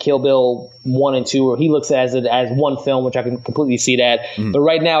out, said Kill Bill 1 and 2, or he looks at it as one film, which I can completely see that. But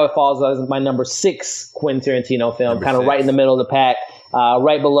right now, it falls as my number 6 Quentin Tarantino film, kind of right in the middle of the pack.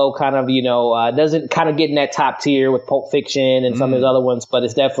 Right below, kind of, doesn't kind of get in that top tier with Pulp Fiction and some of his other ones, but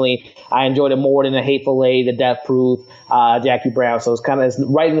it's definitely, I enjoyed it more than The Hateful Eight, The Death Proof, Jackie Brown. So it's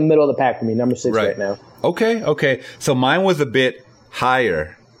right in the middle of the pack for me, number 6 right now. Okay. So mine was a bit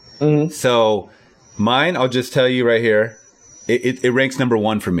higher. So mine, I'll just tell you right here, it ranks number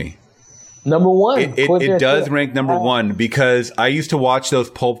one for me. Number one. It does rank number one because I used to watch those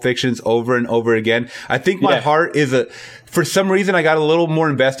Pulp Fictions over and over again. I think my heart is for some reason I got a little more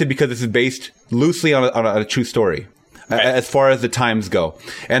invested because this is based loosely on a true story. Right. As far as the times go.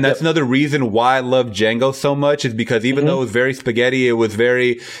 And that's another reason why I love Django so much is because even though it was very spaghetti, it was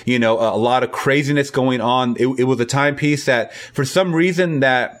very, a lot of craziness going on. It was a timepiece that for some reason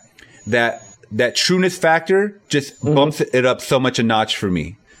that trueness factor just bumps it up so much a notch for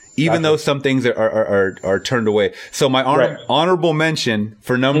me. Even though some things are turned away. So my honorable mention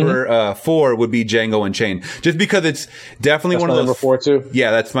for number 4 would be Django Unchained. Just because it's definitely that's one of those. Number 4 too?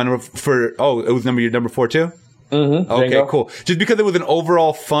 Yeah, that's my number it was your number 4 too? Mm-hmm. Okay, Django. Cool. Just because it was an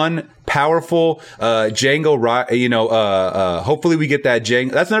overall fun, powerful, Django, hopefully we get that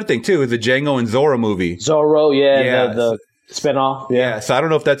Django. That's another thing too, is the Django and Zorro movie. Zorro, the spinoff. Yeah. So I don't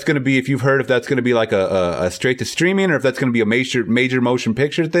know if that's going to be, if you've heard if that's going to be like a straight to streaming or if that's going to be a major motion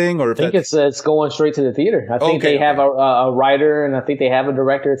picture thing or if I think it's going straight to the theater. I think they have a writer and I think they have a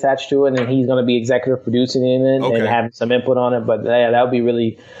director attached to it and he's going to be executive producing in it and having some input on it. But that would be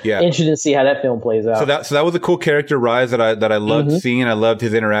really interesting to see how that film plays out. So that was a cool character rise that I loved seeing. I loved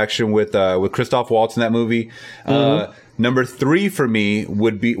his interaction with Christoph Waltz in that movie. Number 3 for me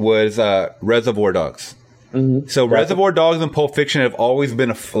was Reservoir Dogs. So Reservoir Dogs and Pulp Fiction have always been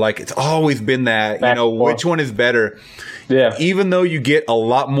it's always been that, which one is better? Yeah. Even though you get a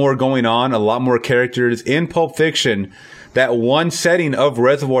lot more going on, a lot more characters in Pulp Fiction, that one setting of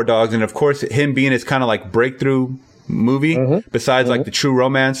Reservoir Dogs, and of course him being his kind of like breakthrough movie, besides like the True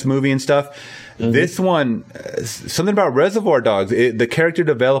Romance movie and stuff. This one, something about Reservoir Dogs, the character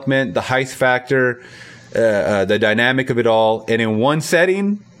development, the heist factor, the dynamic of it all, and in one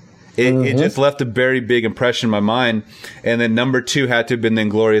setting, it just left a very big impression in my mind. And then number 2 had to have been the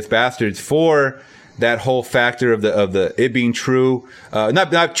Inglourious Bastards for that whole factor of the it being true,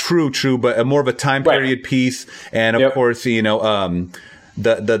 not true, but a more of a time period piece. And of course,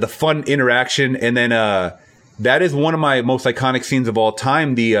 the fun interaction. And then, that is one of my most iconic scenes of all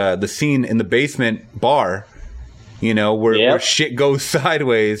time. The scene in the basement bar, where shit goes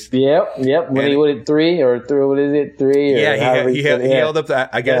sideways. Yep. When he would 3 or 3, what is it? 3? Yeah, he held up that,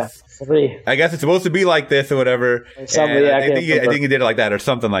 I guess. 3. I guess it's supposed to be like this or whatever. I think he did it like that or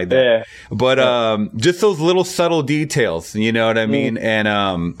something like that. Yeah. But just those little subtle details, you know what I mean? And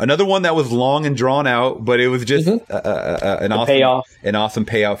another one that was long and drawn out, but it was just an awesome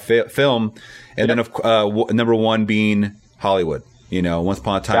payoff film. And then number 1 being Hollywood. Once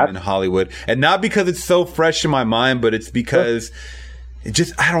Upon a Time in Hollywood. And not because it's so fresh in my mind, but it's because it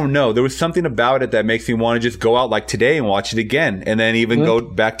just, I don't know. There was something about it that makes me want to just go out like today and watch it again. And then even go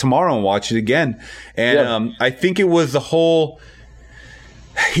back tomorrow and watch it again. And I think it was the whole,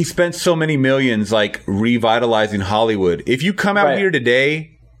 he spent so many millions like revitalizing Hollywood. If you come out here today,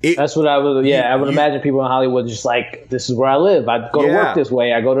 that's what I would. Yeah, I would imagine people in Hollywood just like, this is where I live. I go to work this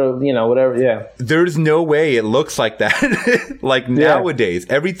way. I go to whatever. Yeah. There's no way it looks like that. Like nowadays,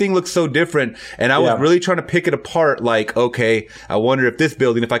 everything looks so different. And I was really trying to pick it apart. Like, okay, I wonder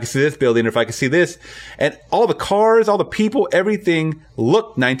if I could see this building, or if I could see this, and all the cars, all the people, everything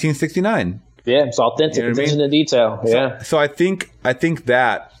looked 1969. Yeah, it's authentic. Attention to detail. Yeah. So I think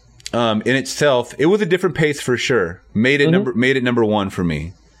that in itself, it was a different pace for sure. Made it number 1 for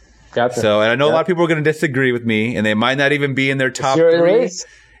me. Gotcha. So, and I know a lot of people are going to disagree with me, and they might not even be in their top 3.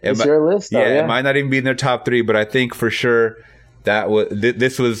 It's your list, though, it might not even be in their top 3, but I think for sure that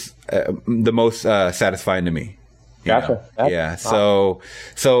this was the most satisfying to me. Gotcha. Yeah. So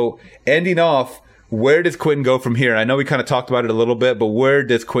ending off, where does Quentin go from here? I know we kind of talked about it a little bit, but where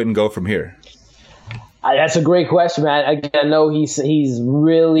does Quentin go from here? That's a great question, man. I know he's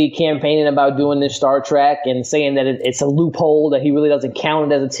really campaigning about doing this Star Trek and saying that it's a loophole, that he really doesn't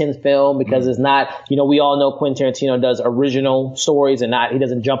count it as a 10th film because it's not, we all know Quentin Tarantino does original stories and he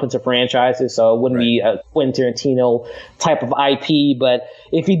doesn't jump into franchises. So it wouldn't be a Quentin Tarantino type of IP. But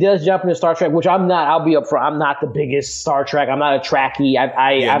if he does jump into Star Trek, which I'm not, I'll be up front, I'm not the biggest Star Trek. I'm not a Trekkie.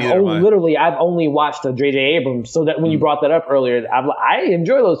 I've only watched the J.J. Abrams. So that when you brought that up earlier, I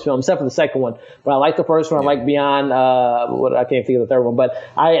enjoy those films, except for the second one. But I like the first one. I like Beyond. I can't think of the third one, but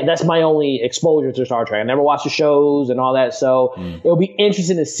that's my only exposure to Star Trek. I never watched the shows and all that, so it'll be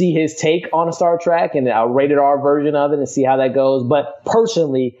interesting to see his take on a Star Trek and a rated R version of it and see how that goes. But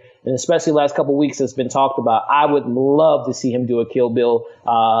personally, and especially the last couple of weeks it's been talked about, I would love to see him do a Kill Bill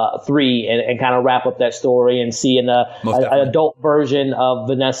 3 and kind of wrap up that story and see an adult version of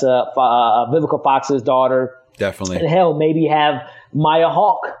Vivica Fox's daughter. Definitely. And hell, maybe have Maya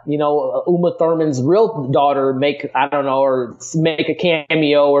Hawke, Uma Thurman's real daughter, make a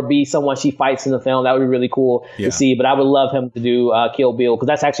cameo or be someone she fights in the film. That would be really cool to see. But I would love him to do Kill Bill, because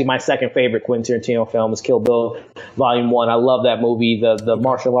that's actually my second favorite Quentin Tarantino film is Kill Bill Volume 1. I love that movie. The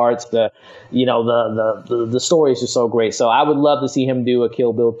martial arts, the story is just so great. So I would love to see him do a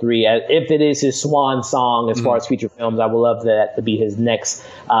Kill Bill 3. If it is his swan song as far as feature films, I would love that to be his next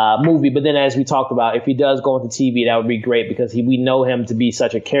movie. But then, as we talked about, if he does go into TV, that would be great, because we know him to be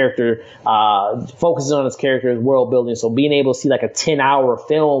such a character, focusing on his character, his world building. So being able to see like a 10-hour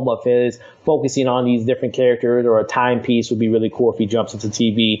film of his focusing on these different characters or a timepiece would be really cool if he jumps into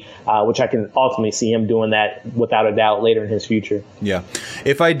TV, which I can ultimately see him doing that without a doubt later in his future. Yeah.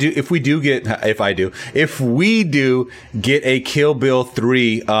 If we do get a Kill Bill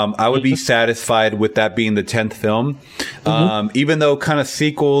 3, I would be satisfied with that being the 10th film. Even though kind of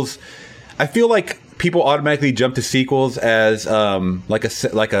sequels, I feel like people automatically jump to sequels as like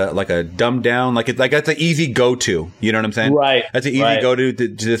a dumbed down, like that's an easy go to. You know what I'm saying? Right. That's an easy go to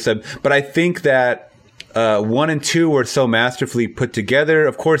this. But I think that 1 and 2 were so masterfully put together.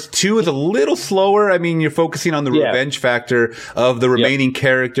 Of course, 2 is a little slower. I mean, you're focusing on the revenge factor of the remaining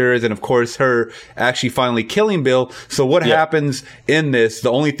characters, and of course, her actually finally killing Bill. So what happens in this?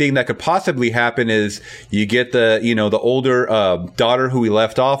 The only thing that could possibly happen is you get the older daughter who we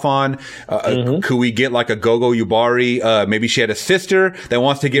left off on. Could we get like a Gogo Yubari? Maybe she had a sister that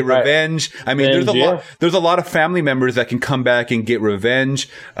wants to get revenge. I mean, there's a lot of family members that can come back and get revenge.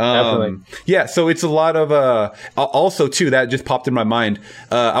 Yeah, so it's a lot of also too, that just popped in my mind.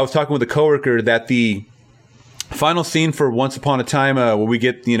 I was talking with a coworker that the final scene for Once Upon a Time, where we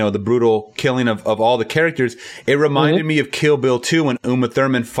get, the brutal killing of all the characters, it reminded me of Kill Bill 2 when Uma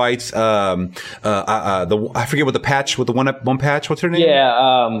Thurman fights, I forget what the patch, with the one patch, what's her name?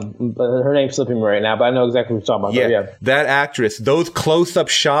 Yeah, her name's slipping me right now, but I know exactly what you're talking about. Yeah, that actress, those close-up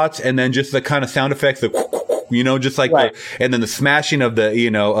shots, and then just the kind of sound effects, just like and then the smashing of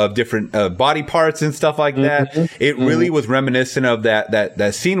the, of different body parts and stuff like that. It really was reminiscent of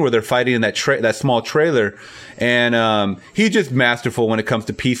that scene where they're fighting in that small trailer. And he's just masterful when it comes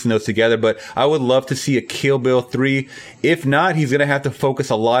to piecing those together. But I would love to see a Kill Bill 3. If not, he's going to have to focus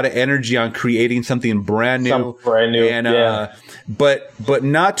a lot of energy on creating something brand new. And but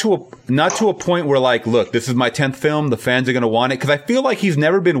not to a point where, like, look, this is my 10th film, the fans are going to want it. Because I feel like he's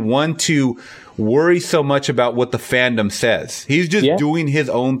never been one to worry so much about what the fandom says. He's just doing his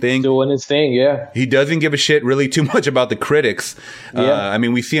own thing. Doing his thing, He doesn't give a shit really too much about the critics. I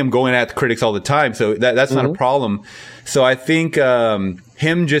mean, we see him going at the critics all the time, so that's not a problem. So I think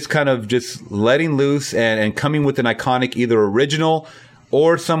him just kind of just letting loose and coming with an iconic either original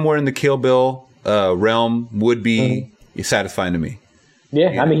or somewhere in the Kill Bill realm would be satisfying to me.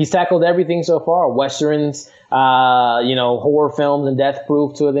 I mean, he's tackled everything so far. Westerns, horror films and Death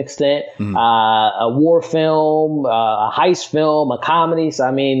Proof to an extent, a war film, a heist film, a comedy. So,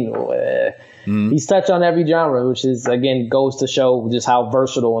 I mean, he's touched on every genre, which is, again, goes to show just how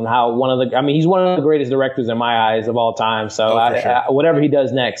versatile and how he's one of the greatest directors in my eyes of all time. So whatever he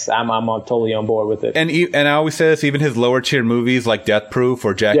does next, I'm totally on board with it. And I always say this, even his lower tier movies like Death Proof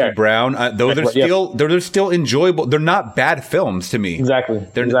or Jackie Brown, those are they're still enjoyable. They're not bad films to me. Exactly.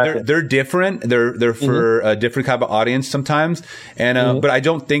 They're different. They're for a different type of audience sometimes. And, but I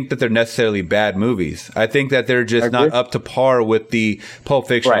don't think that they're necessarily bad movies. I think that they're just not up to par with the Pulp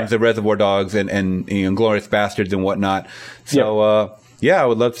Fictions, the Reservoir Dogs, and Inglourious Bastards and whatnot. So, I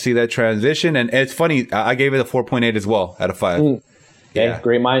would love to see that transition. And it's funny, I gave it a 4.8 as well out of 5.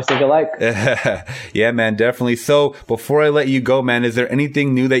 Great minds think alike. Yeah, man, definitely. So before I let you go, man, is there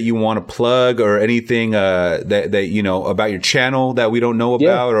anything new that you want to plug or anything that about your channel that we don't know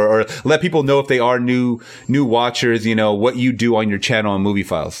about, or let people know if they are new watchers, what you do on your channel on Movie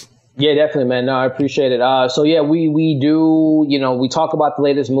Files? Yeah, definitely, man. No, I appreciate it. We do, we talk about the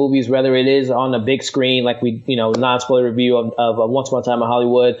latest movies, whether it is on the big screen, like we, non-spoiler review of Once Upon a Time in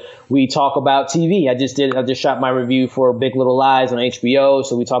Hollywood. We talk about TV. I just shot my review for Big Little Lies on HBO.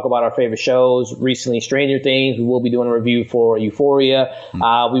 So we talk about our favorite shows. Recently, Stranger Things. We will be doing a review for Euphoria. We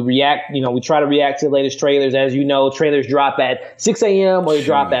try to react to the latest trailers. As you know, trailers drop at 6 a.m. or they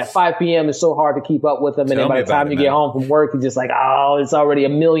drop at 5 p.m. It's so hard to keep up with them. And then by the time you get home from work, you're just like, it's already a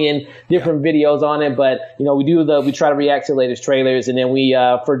million different videos on it. But, we try to react to the latest trailers. And then we,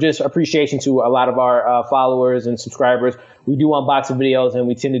 for just appreciation to a lot of our followers and subscribers, we do unboxing videos, and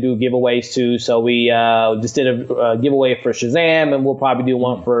we tend to do giveaways too. So we just did a giveaway for Shazam, and we'll probably do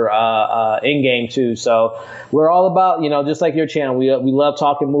one for Endgame too. So we're all about, just like your channel, we love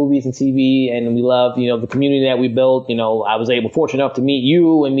talking movies and TV, and we love, the community that we built. I was fortunate enough to meet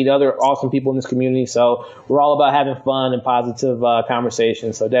you and meet other awesome people in this community. So we're all about having fun and positive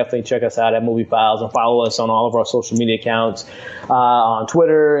conversations. So definitely check us out at Movie Files and follow us on all of our social media accounts, on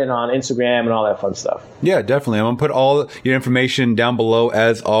Twitter and on Instagram and all that fun stuff. Yeah, definitely. I'm going to put all your information down below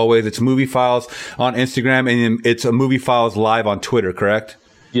as always. It's Movie Files on Instagram, and it's a Movie Files Live on Twitter, correct?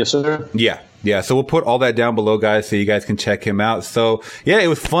 Yes, sir. Yeah. So we'll put all that down below, guys, so you guys can check him out. So yeah, it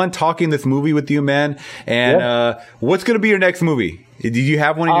was fun talking this movie with you, man. And what's going to be your next movie? Did you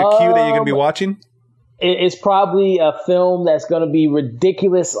have one in your queue that you're going to be watching? It's probably a film that's going to be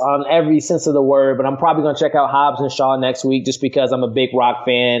ridiculous on every sense of the word, but I'm probably going to check out Hobbs and Shaw next week just because I'm a big Rock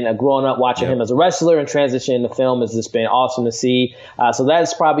fan. Growing up watching him as a wrestler and transitioning into film has just been awesome to see. So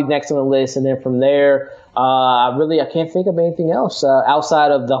that's probably next on the list. And then from there, I can't think of anything else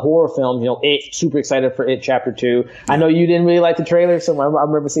outside of the horror film. It. Super excited for It Chapter 2. I know you didn't really like the trailer, so I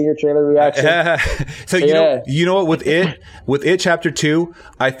remember seeing your trailer reaction. So you know what, with It Chapter 2,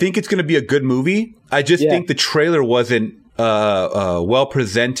 I think it's going to be a good movie. I just think the trailer wasn't well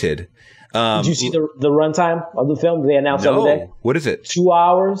presented. Did you see the runtime of the film? They announced the other day. What is it? 2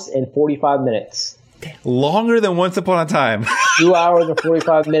 hours and 45 minutes. Longer than Once Upon a Time. 2 hours and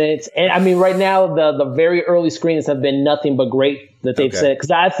 45 minutes. And I mean, right now, the very early screenings have been nothing but great that they've said.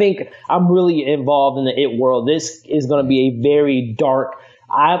 Because I think I'm really involved in the It world. This is going to be a very dark.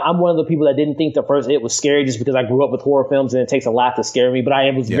 I'm one of the people that didn't think the first It was scary just because I grew up with horror films and it takes a lot to scare me. But I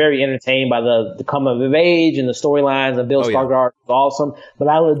was very entertained by the coming of age and the storylines, and Bill Skarsgård was awesome. But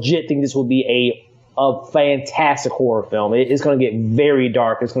I legit think this will be a fantastic horror film. It's going to get very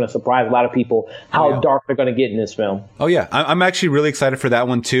dark. It's going to surprise a lot of people how dark they're going to get in this film. Oh yeah, I'm actually really excited for that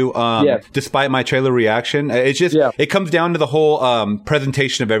one too. Despite my trailer reaction, it's just it comes down to the whole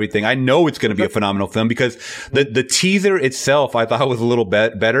presentation of everything. I know it's going to be a phenomenal film because the teaser itself I thought was a little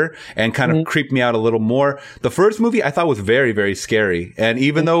better and kind of creeped me out a little more. The first movie I thought was very, very scary, and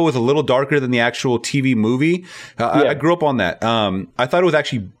even though it was a little darker than the actual TV movie, I grew up on that. I thought it was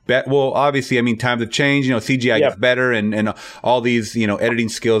actually well, obviously, I mean, times have changed. CGI gets better, and all these editing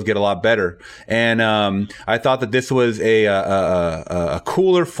skills get a lot better. And I thought that this was a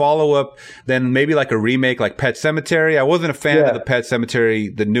cooler follow up than maybe like a remake, like Pet Sematary. I wasn't a fan of the Pet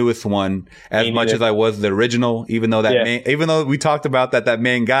Sematary, the newest one, as much as I was the original. Even though even though we talked about that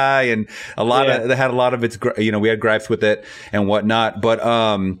main guy and that had a lot of its, we had gripes with it and whatnot. But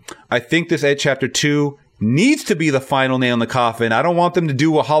I think this It Chapter 2 needs to be the final nail in the coffin. I don't want them to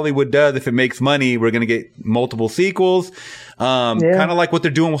do what Hollywood does. If it makes money, we're going to get multiple sequels. Kind of like what they're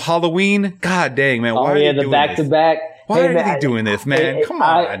doing with Halloween. God dang, man. Why are they doing back to back. Why are they doing this, man? Come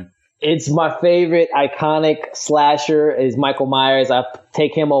on. It's my favorite iconic slasher is Michael Myers. I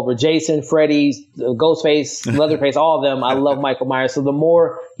take him over Jason, Freddy, Ghostface, Leatherface, all of them. I love Michael Myers. So the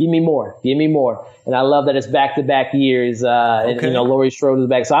more, give me more. And I love that it's back-to-back years. And Laurie Strode is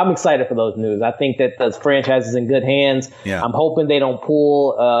back. So I'm excited for those news. I think that the franchise is in good hands. Yeah. I'm hoping they don't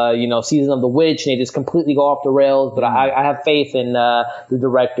pull, Season of the Witch and they just completely go off the rails. But I have faith in the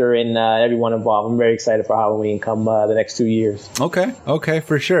director and everyone involved. I'm very excited for Halloween come the next 2 years. Okay,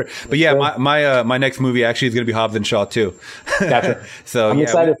 for sure. But yeah, my next movie actually is going to be Hobbs and Shaw too. Gotcha. So I'm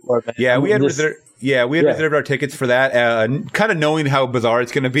excited for it, man. Yeah, we had reserved. Yeah, we had reserved our tickets for that, kind of knowing how bizarre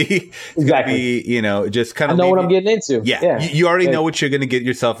it's going to be. It's going to be, just kind of. I know what I'm getting into. Yeah. You already know what you're going to get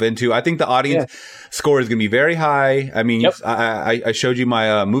yourself into. I think the audience score is going to be very high. I mean, I showed you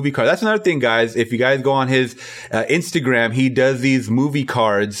my movie card. That's another thing, guys. If you guys go on his Instagram, he does these movie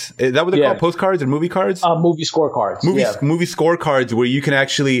cards. Is that what they're called? Postcards or movie cards? Movie scorecards. Movie scorecards where you can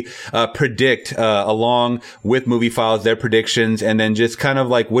actually predict along with Movie Files their predictions, and then just kind of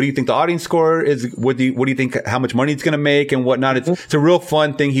like, what do you think the audience score is? What do you think? How much money it's going to make and whatnot? It's a real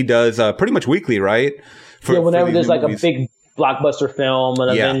fun thing he does pretty much weekly, right? Whenever there's like movies. A big blockbuster film, an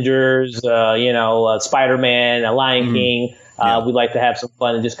Avengers, Spider-Man, a Lion King. We like to have some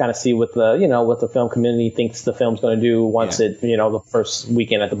fun and just kind of see what the film community thinks the film's going to do once it, the first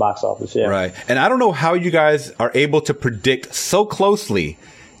weekend at the box office. Yeah. Right. And I don't know how you guys are able to predict so closely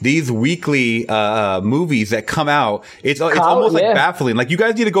these weekly movies that come out. It's almost like baffling. Like, you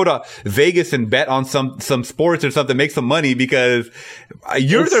guys need to go to Vegas and bet on some sports or something, make some money, because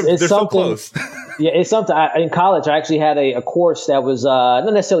they're so close. Yeah, it's something. In college, I actually had a course that was not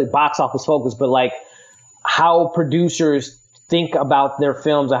necessarily box office focused, but like how producers think about their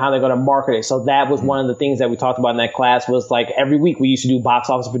films and how they're going to market it. So that was one of the things that we talked about in that class was like every week we used to do box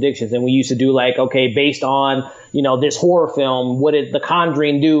office predictions, and we used to do like, okay, based on, this horror film, what did The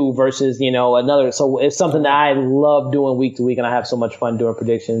Conjuring do versus, another. So it's something that I love doing week to week, and I have so much fun doing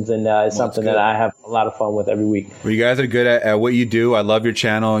predictions, and it's something that I have a lot of fun with every week. Well, you guys are good at what you do. I love your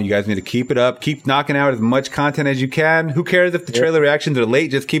channel. You guys need to keep it up. Keep knocking out as much content as you can. Who cares if the trailer reactions are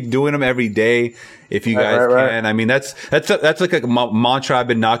late? Just keep doing them every day. If you guys can. I mean, that's like a mantra I've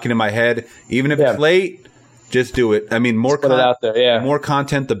been knocking in my head. Even if it's late, just do it. I mean, more more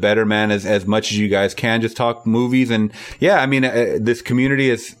content, the better, man. As much as you guys can, just talk movies. And I mean, this community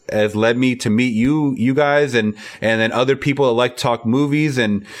has led me to meet you guys, and then other people that like to talk movies.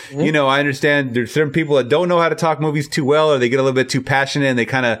 And I understand there's certain people that don't know how to talk movies too well, or they get a little bit too passionate, and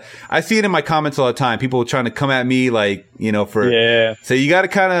they I see it in my comments all the time. People trying to come at me like, so you got to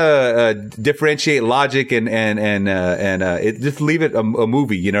kind of differentiate logic and just leave it a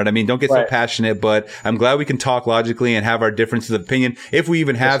movie. You know what I mean? Don't get so passionate. But I'm glad we can talk logically and have our differences of opinion, if we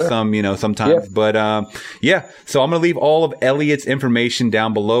even have some, sometimes. But so I'm gonna leave all of Elliot's information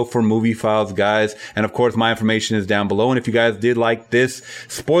down below for Movie Files, guys, and of course my information is down below. And if you guys did like this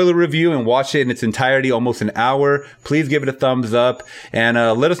spoiler review and watch it in its entirety, almost an hour, please give it a thumbs up and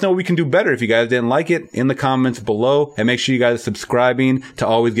let us know what we can do better. If you guys didn't like it, in the comments below, and make sure you guys are subscribing to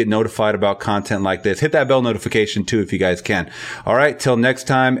always get notified about content like this. Hit that bell notification too if you guys can. All right, till next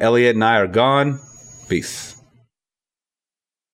time, Elliot and I are gone. Peace.